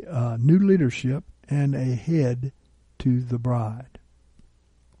 to be new leadership and a head to the bride.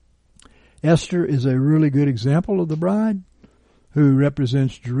 Esther is a really good example of the bride, who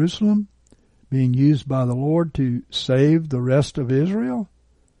represents Jerusalem, being used by the Lord to save the rest of Israel.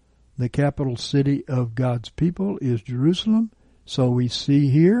 The capital city of God's people is Jerusalem, So we see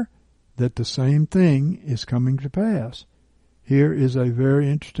here that the same thing is coming to pass. Here is a very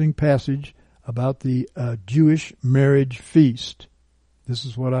interesting passage about the Jewish marriage feast. This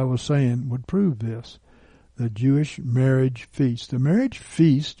is what I was saying would prove this. The Jewish marriage feast. The marriage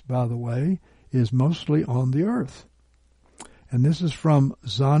feast, by the way, is mostly on the earth. And this is from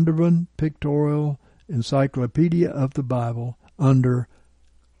Zondervan Pictorial Encyclopedia of the Bible under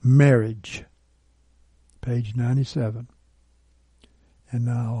marriage, page 97. And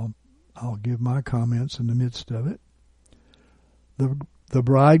now I'll give my comments in the midst of it. The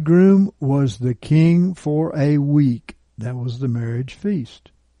bridegroom was the king for a week. That was the marriage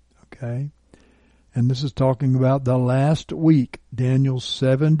feast. Okay? And this is talking about the last week, Daniel's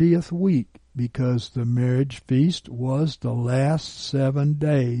 70th week, because the marriage feast was the last 7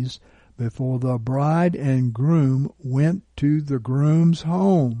 days before the bride and groom went to the groom's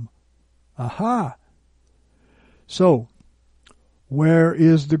home. Aha! So, where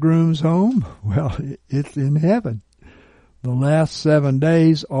is the groom's home? Well, it's in heaven. The last 7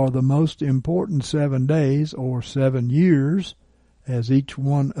 days are the most important 7 days, or 7 years, as each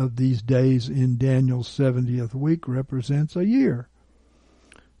one of these days in Daniel's 70th week represents a year.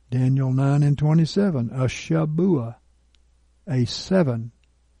 Daniel 9:27, a Shabuah, a 7,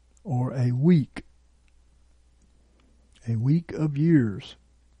 or a week of years.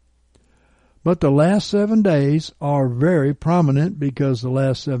 But the last 7 days are very prominent because the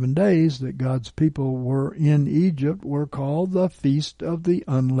last 7 days that God's people were in Egypt were called the Feast of the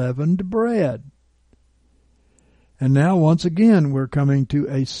Unleavened Bread. And now once again we're coming to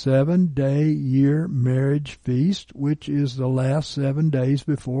a 7-day year marriage feast, which is the last 7 days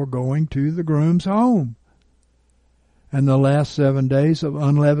before going to the groom's home. And the last 7 days of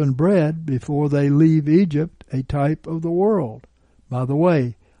unleavened bread before they leave Egypt, a type of the world. By the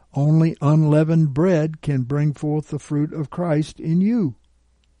way, only unleavened bread can bring forth the fruit of Christ in you.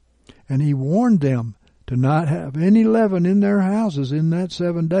 And he warned them to not have any leaven in their houses in that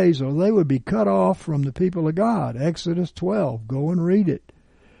 7 days, or they would be cut off from the people of God. Exodus 12. Go and read it.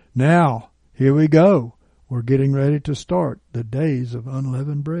 Now, here we go. We're getting ready to start the days of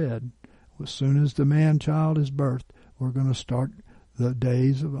unleavened bread. As soon as the man-child is birthed, we're going to start the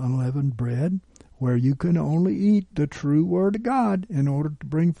days of unleavened bread, where you can only eat the true Word of God in order to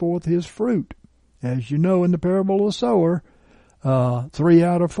bring forth His fruit. As you know, in the parable of the sower, 3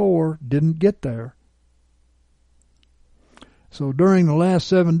 out of 4 didn't get there. So during the last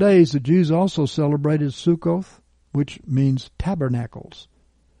 7 days, the Jews also celebrated Sukkoth, which means tabernacles.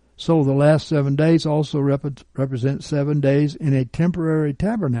 So the last 7 days also represent 7 days in a temporary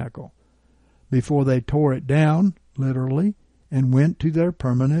tabernacle before they tore it down, literally, and went to their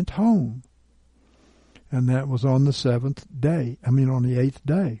permanent home. And that was on the 8th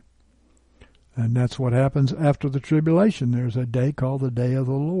day. And that's what happens after the tribulation. There's a day called the Day of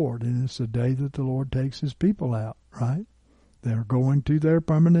the Lord, and it's the day that the Lord takes His people out, right? They're going to their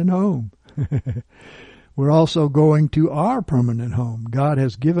permanent home. We're also going to our permanent home. God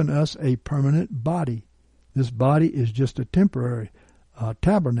has given us a permanent body. This body is just a temporary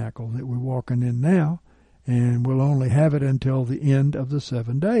tabernacle that we're walking in now, and we'll only have it until the end of the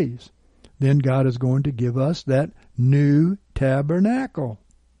 7 days. Then God is going to give us that new tabernacle.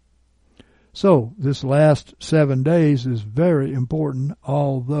 So this last 7 days is very important,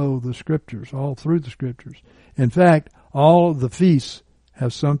 all through the Scriptures. In fact, all of the feasts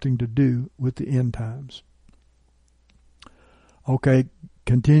have something to do with the end times. Okay,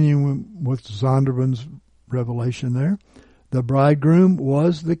 continuing with Zondervan's revelation there. The bridegroom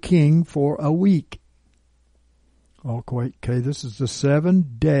was the king for a week. Okay, this is the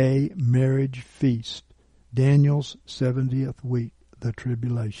 7-day marriage feast, Daniel's 70th week, the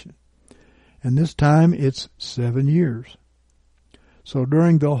tribulation. And this time it's 7 years. So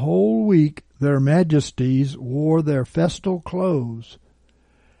during the whole week, their majesties wore their festal clothes,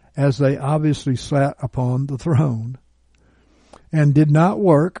 as they obviously sat upon the throne, and did not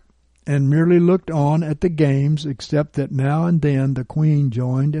work, and merely looked on at the games, except that now and then the queen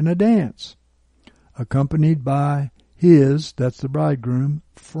joined in a dance, accompanied by that's the bridegroom,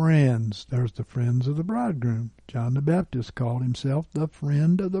 friends. There's the friends of the bridegroom. John the Baptist called himself the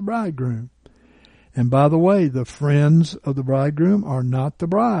friend of the bridegroom. And by the way, the friends of the bridegroom are not the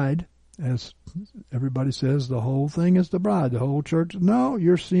bride, as everybody says the whole thing is the bride, the whole church. No,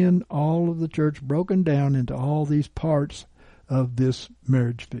 you're seeing all of the church broken down into all these parts of this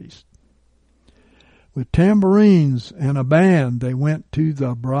marriage feast. With tambourines and a band, they went to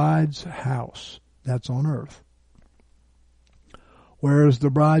the bride's house. That's on earth. Where is the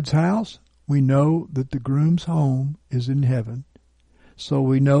bride's house? We know that the groom's home is in heaven. So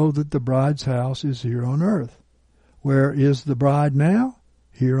we know that the bride's house is here on earth. Where is the bride now?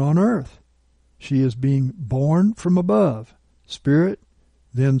 Here on earth. She is being born from above, spirit,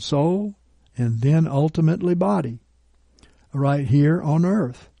 then soul, and then ultimately body, right here on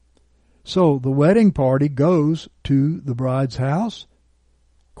earth. So the wedding party goes to the bride's house,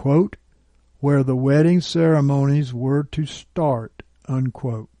 quote, where the wedding ceremonies were to start,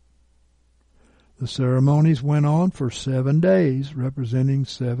 unquote. The ceremonies went on for 7 days, representing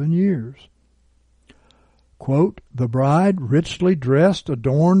 7 years. Quote, the bride, richly dressed,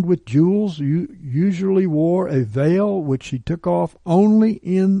 adorned with jewels, usually wore a veil which she took off only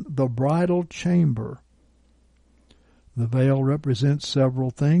in the bridal chamber. The veil represents several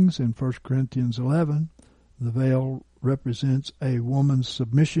things in 1 Corinthians 11. The veil represents a woman's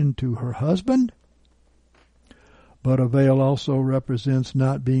submission to her husband, but a veil also represents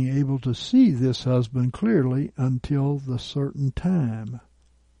not being able to see this husband clearly until the certain time.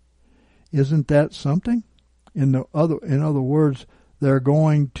 Isn't that something? In other words, they're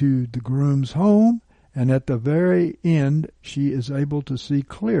going to the groom's home, and at the very end, she is able to see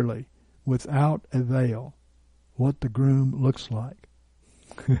clearly, without a veil, what the groom looks like.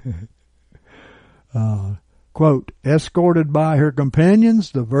 Quote, escorted by her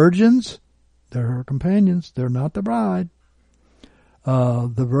companions, the virgins. They're her companions. They're not the bride.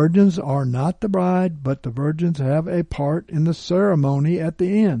 The virgins are not the bride, but the virgins have a part in the ceremony at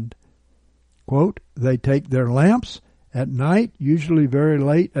the end. Quote, they take their lamps at night, usually very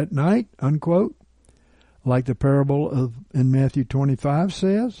late at night, unquote, like the parable in Matthew 25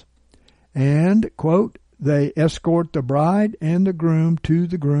 says. And, quote, they escort the bride and the groom to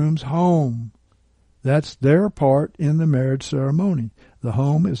the groom's home. That's their part in the marriage ceremony. The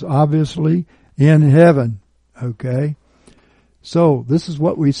home is obviously in heaven, okay? So this is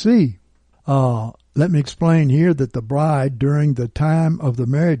what we see. Let me explain here that the bride during the time of the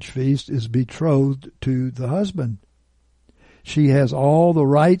marriage feast is betrothed to the husband. She has all the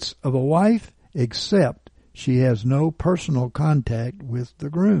rights of a wife, except she has no personal contact with the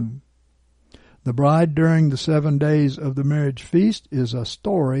groom. The bride during the 7 days of the marriage feast is a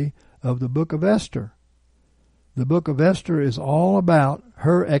story of the book of Esther. The book of Esther is all about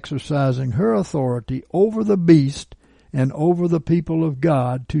her exercising her authority over the beast and over the people of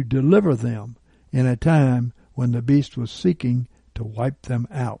God to deliver them in a time when the beast was seeking to wipe them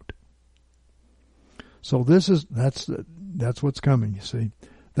out. So that's what's coming, you see.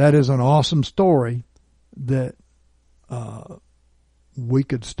 That is an awesome story that we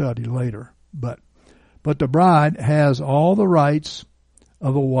could study later. But the bride has all the rights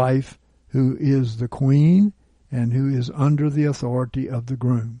of a wife who is the queen and who is under the authority of the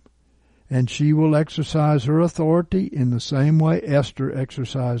groom. And she will exercise her authority in the same way Esther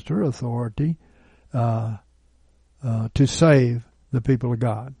exercised her authority to save the people of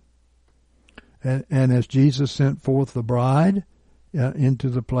God. And as Jesus sent forth the bride into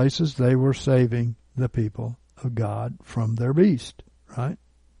the places, they were saving the people of God from their beast, right?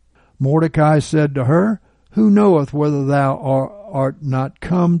 Mordecai said to her, who knoweth whether thou art not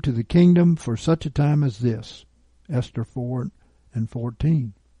come to the kingdom for such a time as this? Esther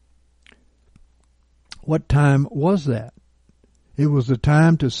 4:14. What time was that? It was the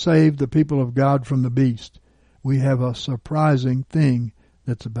time to save the people of God from the beast. We have a surprising thing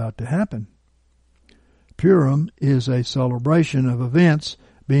that's about to happen. Purim is a celebration of events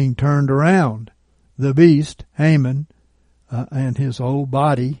being turned around. The beast, Haman, and his whole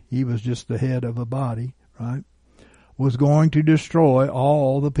body, he was just the head of a body, right, was going to destroy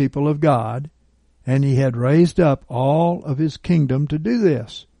all the people of God, and he had raised up all of his kingdom to do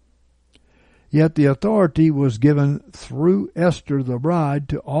this. Yet the authority was given through Esther the bride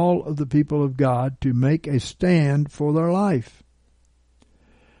to all of the people of God to make a stand for their life.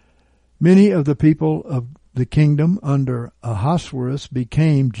 Many of the people of the kingdom under Ahasuerus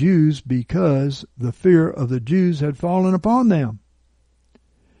became Jews because the fear of the Jews had fallen upon them.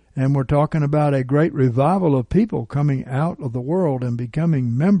 And we're talking about a great revival of people coming out of the world and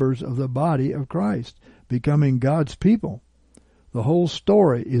becoming members of the body of Christ, becoming God's people. The whole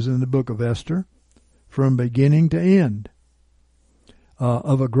story is in the book of Esther, from beginning to end,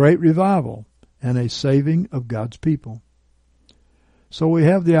 of a great revival and a saving of God's people. So we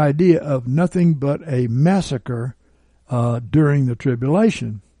have the idea of nothing but a massacre during the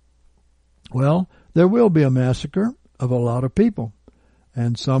tribulation. Well, there will be a massacre of a lot of people,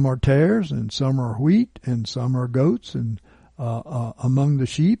 and some are tares, and some are wheat, and some are goats, and among the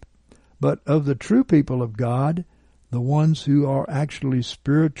sheep. But of the true people of God, the ones who are actually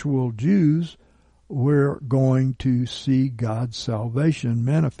spiritual Jews, we're going to see God's salvation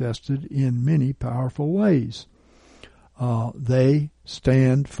manifested in many powerful ways. They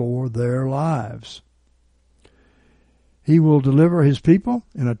stand for their lives. He will deliver his people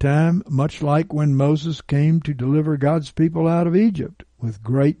in a time much like when Moses came to deliver God's people out of Egypt with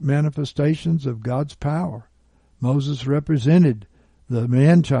great manifestations of God's power. Moses represented the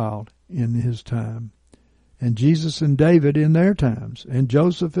man-child in his time, and Jesus and David in their times, and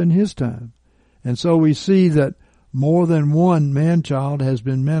Joseph in his time. And so we see that more than one man-child has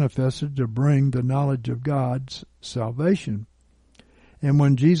been manifested to bring the knowledge of God's salvation. And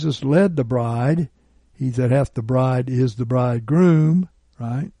when Jesus led the bride, he that hath the bride is the bridegroom,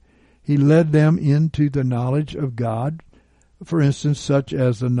 right? He led them into the knowledge of God, for instance, such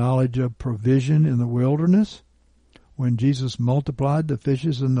as the knowledge of provision in the wilderness, when Jesus multiplied the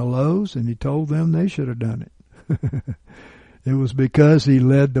fishes and the loaves, and he told them they should have done it. It was because he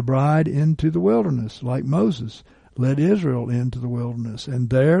led the bride into the wilderness, like Moses led Israel into the wilderness, and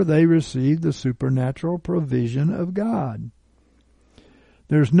there they received the supernatural provision of God.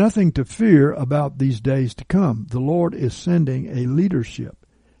 There's nothing to fear about these days to come. The Lord is sending a leadership.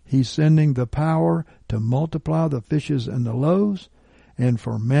 He's sending the power to multiply the fishes and the loaves, and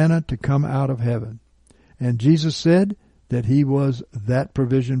for manna to come out of heaven. And Jesus said that he was that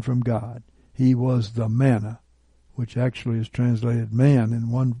provision from God. He was the manna, which actually is translated man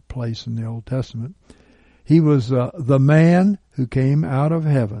in one place in the Old Testament. He was the man who came out of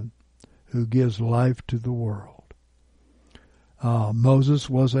heaven, who gives life to the world. Moses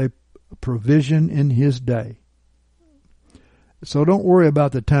was a provision in his day. So don't worry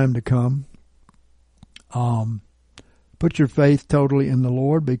about the time to come. Put your faith totally in the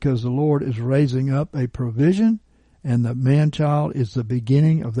Lord, because the Lord is raising up a provision, and the man-child is the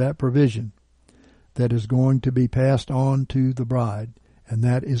beginning of that provision that is going to be passed on to the bride, and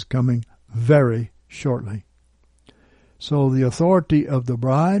that is coming very shortly. So the authority of the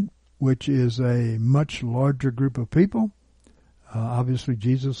bride, which is a much larger group of people, obviously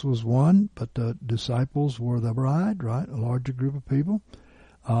Jesus was one, but the disciples were the bride, right? A larger group of people.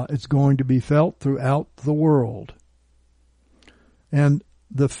 It's going to be felt throughout the world. And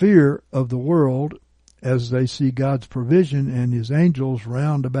the fear of the world, as they see God's provision and his angels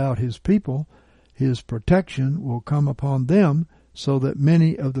round about his people, his protection will come upon them, so that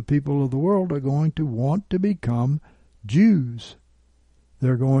many of the people of the world are going to want to become Jews.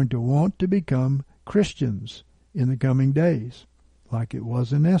 They're going to want to become Christians in the coming days, like it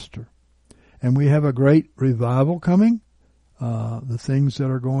was in Esther. And we have a great revival coming, the things that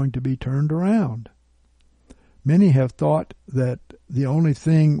are going to be turned around. Many have thought that the only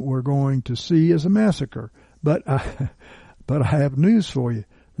thing we're going to see is a massacre, but I have news for you.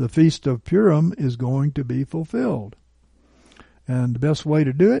 The Feast of Purim is going to be fulfilled. And the best way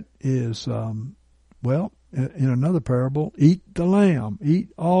to do it is, in another parable, eat the lamb. Eat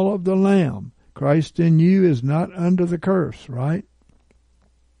all of the lamb. Christ in you is not under the curse, right?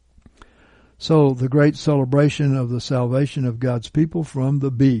 So the great celebration of the salvation of God's people from the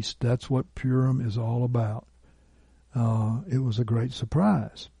beast, that's what Purim is all about. It was a great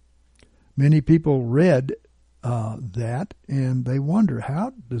surprise. Many people read that, and they wonder,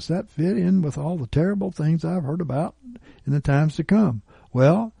 how does that fit in with all the terrible things I've heard about in the times to come?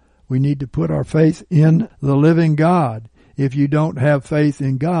 Well, we need to put our faith in the living God. If you don't have faith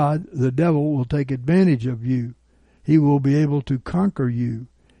in God, the devil will take advantage of you. He will be able to conquer you.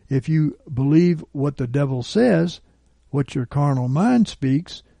 If you believe what the devil says, what your carnal mind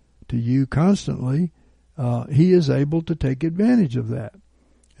speaks to you constantly, he is able to take advantage of that.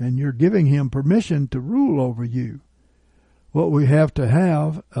 And you're giving him permission to rule over you. What we have to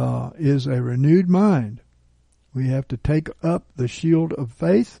have is a renewed mind. We have to take up the shield of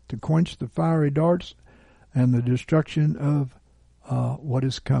faith to quench the fiery darts and the destruction of what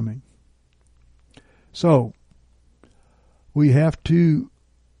is coming. So, we're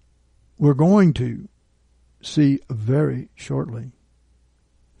going to see very shortly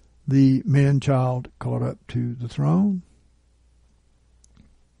the man-child caught up to the throne.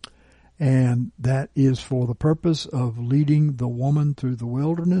 And that is for the purpose of leading the woman through the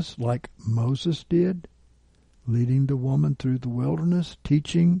wilderness, like Moses did, leading the woman through the wilderness,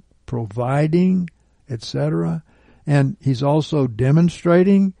 teaching, providing, etc. And he's also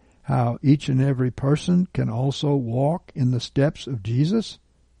demonstrating how each and every person can also walk in the steps of Jesus.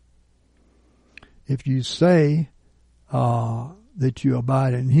 If you say that you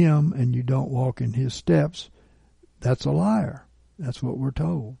abide in him and you don't walk in his steps, that's a liar. That's what we're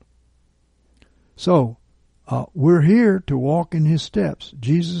told. So, we're here to walk in his steps.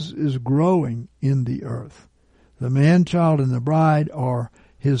 Jesus is growing in the earth. The man-child and the bride are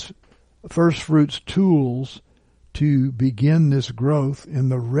his first fruits tools to begin this growth in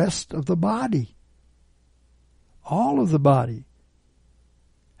the rest of the body. All of the body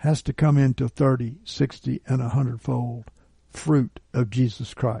has to come into 30, 60, and 100-fold fruit of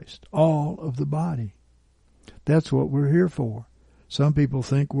Jesus Christ, all of the body. That's what we're here for. Some people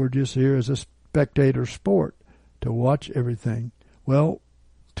think we're just here as a spectator sport to watch everything. Well,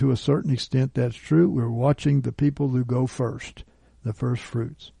 to a certain extent that's true. We're watching the people who go first, the first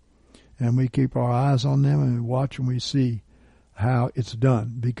fruits. And we keep our eyes on them and we watch and we see how it's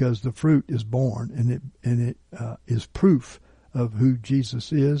done, because the fruit is born and it is proof of who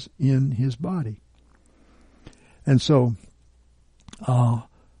Jesus is in his body. And so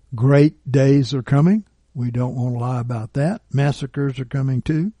great days are coming. We don't want to lie about that. Massacres are coming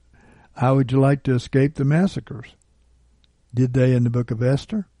too. How would you like to escape the massacres? Did they in the book of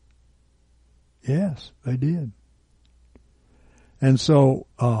Esther? Yes, they did. And so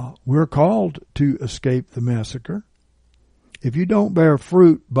we're called to escape the massacre. If you don't bear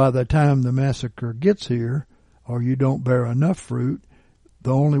fruit by the time the massacre gets here, or you don't bear enough fruit,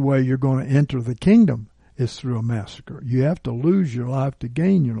 the only way you're going to enter the kingdom is through a massacre. You have to lose your life to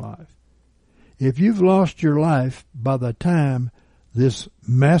gain your life. If you've lost your life by the time this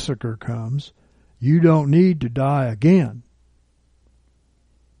massacre comes, you don't need to die again.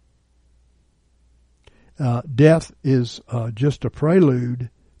 Death is just a prelude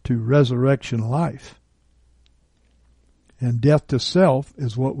to resurrection life. And death to self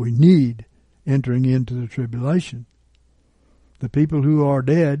is what we need entering into the tribulation. The people who are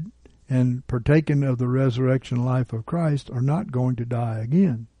dead and partaken of the resurrection life of Christ are not going to die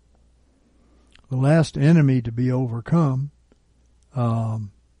again. The last enemy to be overcome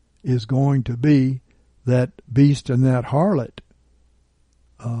is going to be that beast and that harlot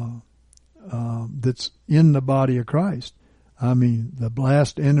that's in the body of Christ. I mean, the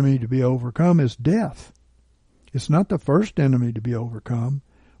last enemy to be overcome is death. It's not the first enemy to be overcome.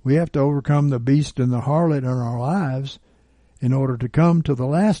 We have to overcome the beast and the harlot in our lives in order to come to the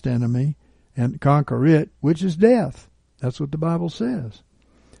last enemy and conquer it, which is death. That's what the Bible says.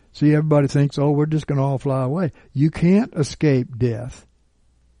 See, everybody thinks, oh, we're just going to all fly away. You can't escape death.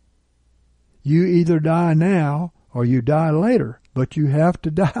 You either die now or you die later, but you have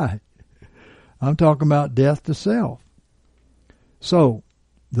to die. I'm talking about death to self. So,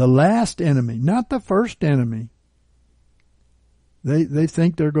 the last enemy, not the first enemy. They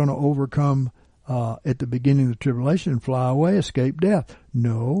think they're going to overcome at the beginning of the tribulation and fly away, escape death.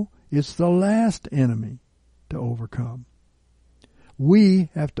 No, it's the last enemy to overcome. We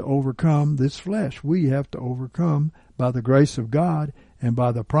have to overcome this flesh. We have to overcome, by the grace of God and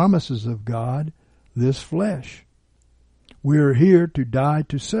by the promises of God, this flesh. We are here to die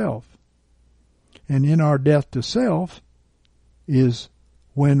to self. And in our death to self is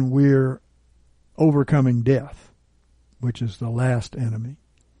when we're overcoming death, which is the last enemy.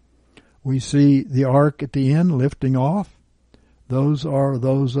 We see the ark at the end lifting off. Those are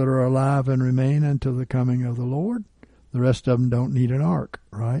those that are alive and remain until the coming of the Lord. The rest of them don't need an ark,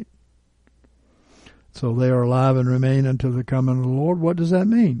 right? So they are alive and remain until the coming of the Lord. What does that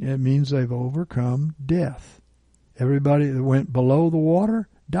mean? It means they've overcome death. Everybody that went below the water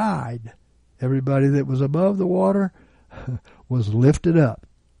died. Everybody that was above the water was lifted up,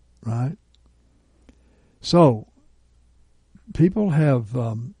 right? So, people have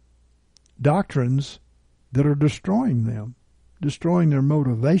doctrines that are destroying them, destroying their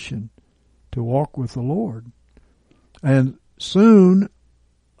motivation to walk with the Lord. And soon,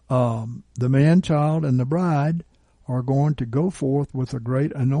 the man-child and the bride are going to go forth with a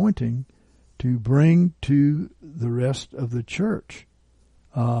great anointing to bring to the rest of the church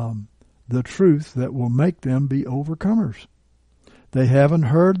the truth that will make them be overcomers. They haven't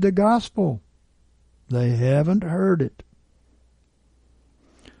heard the gospel. They haven't heard it.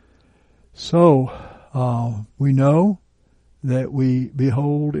 So, we know that we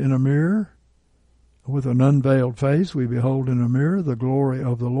behold in a mirror, with an unveiled face, we behold in a mirror the glory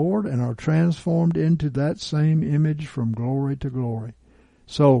of the Lord and are transformed into that same image from glory to glory.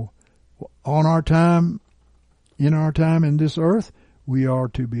 So, in our time in this earth, we are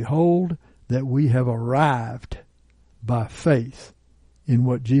to behold that we have arrived by faith in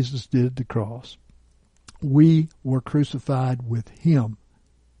what Jesus did at the cross. We were crucified with Him.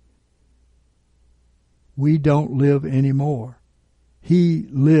 We don't live anymore. He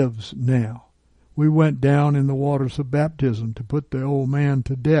lives now. We went down in the waters of baptism to put the old man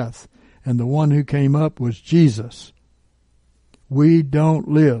to death, and the one who came up was Jesus. We don't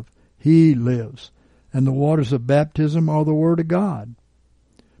live. He lives. And the waters of baptism are the Word of God.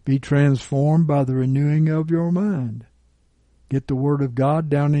 Be transformed by the renewing of your mind. Get the Word of God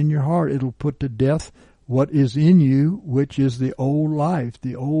down in your heart. It'll put to death what is in you, which is the old life,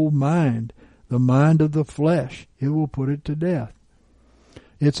 the old mind, the mind of the flesh. It will put it to death.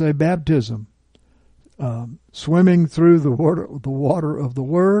 It's a baptism. Swimming through the water of the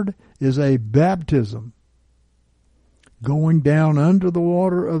Word is a baptism. Going down under the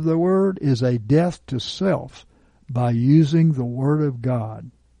water of the Word is a death to self by using the Word of God.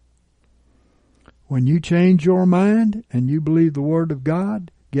 When you change your mind and you believe the Word of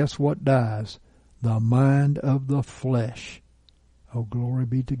God, guess what dies? The mind of the flesh. Oh, glory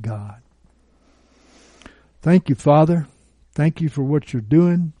be to God. Thank you, Father. Thank you for what you're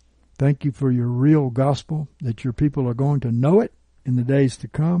doing. Thank you for your real gospel, that your people are going to know it in the days to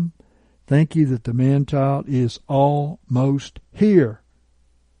come. Thank you that the man-child is almost here.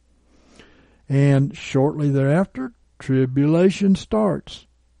 And shortly thereafter, tribulation starts.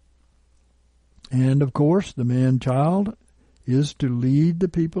 And of course, the man-child is to lead the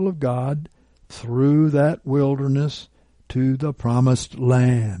people of God through that wilderness to the promised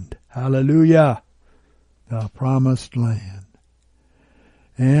land. Hallelujah! The promised land.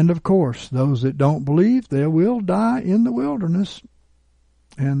 And of course, those that don't believe, they will die in the wilderness.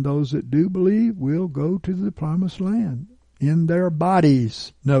 And those that do believe will go to the promised land in their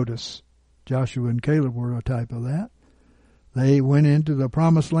bodies. Notice, Joshua and Caleb were a type of that. They went into the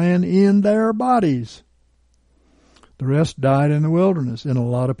promised land in their bodies. The rest died in the wilderness. And a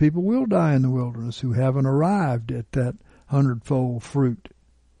lot of people will die in the wilderness who haven't arrived at that 100-fold fruit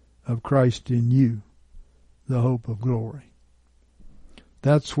of Christ in you, the hope of glory.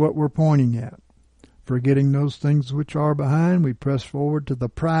 That's what we're pointing at. Forgetting those things which are behind, we press forward to the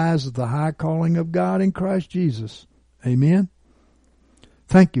prize of the high calling of God in Christ Jesus. Amen.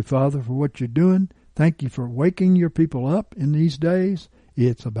 Thank you, Father, for what you're doing. Thank you for waking your people up in these days.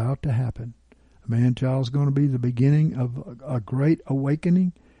 It's about to happen. A man-child is going to be the beginning of a great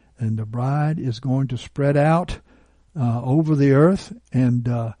awakening, and the bride is going to spread out over the earth and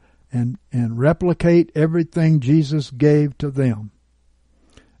replicate everything Jesus gave to them.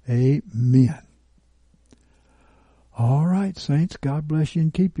 Amen. All right, saints. God bless you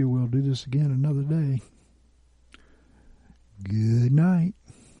and keep you. We'll do this again another day. Good night.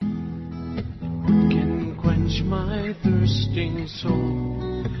 Can quench my thirsting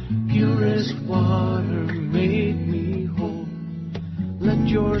soul. Purest water made me whole. Let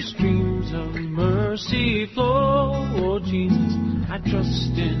your streams of mercy flow. Oh, Jesus, I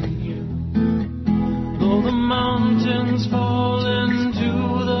trust in you. Though the mountains fall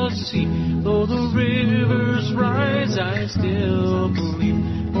into the sea, though the rivers rise, I still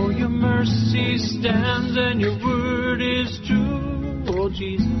believe. For your mercy stands and your word is true. Oh,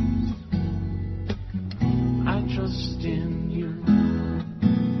 Jesus, I trust in you.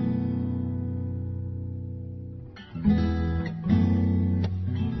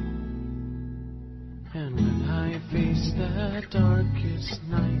 And when I face that darkest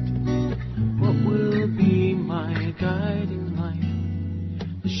night, what will be my guiding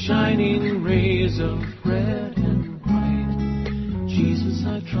light? The shining rays of red and white. Jesus,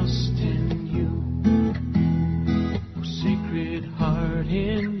 I trust in you. Oh, Sacred Heart,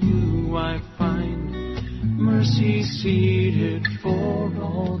 in you I find mercy seated for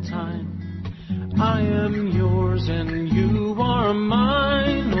all time. I am yours and you are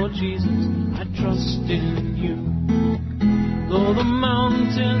mine. Oh, Jesus, I trust in you. Though the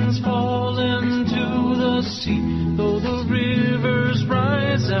mountains fall into the sea, though the rivers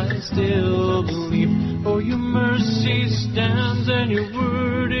rise, I still believe. For your mercy stands and your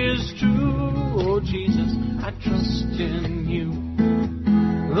word is true. Oh, Jesus, I trust in you.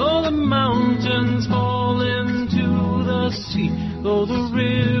 Though the mountains fall into the sea, though the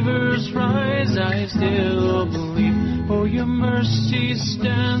rivers rise, I still believe. For your mercy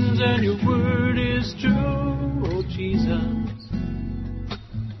stands and your word is true. Oh, Jesus,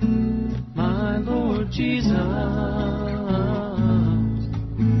 my Lord Jesus,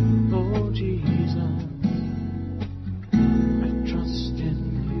 oh Jesus, I trust in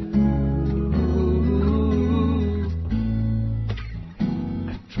you.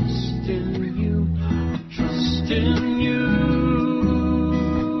 I trust in you. I trust in you.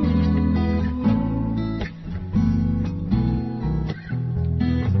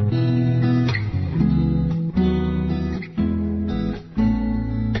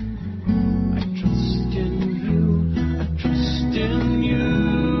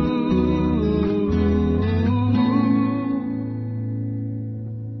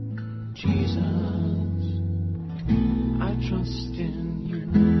 Jesus, I trust in you.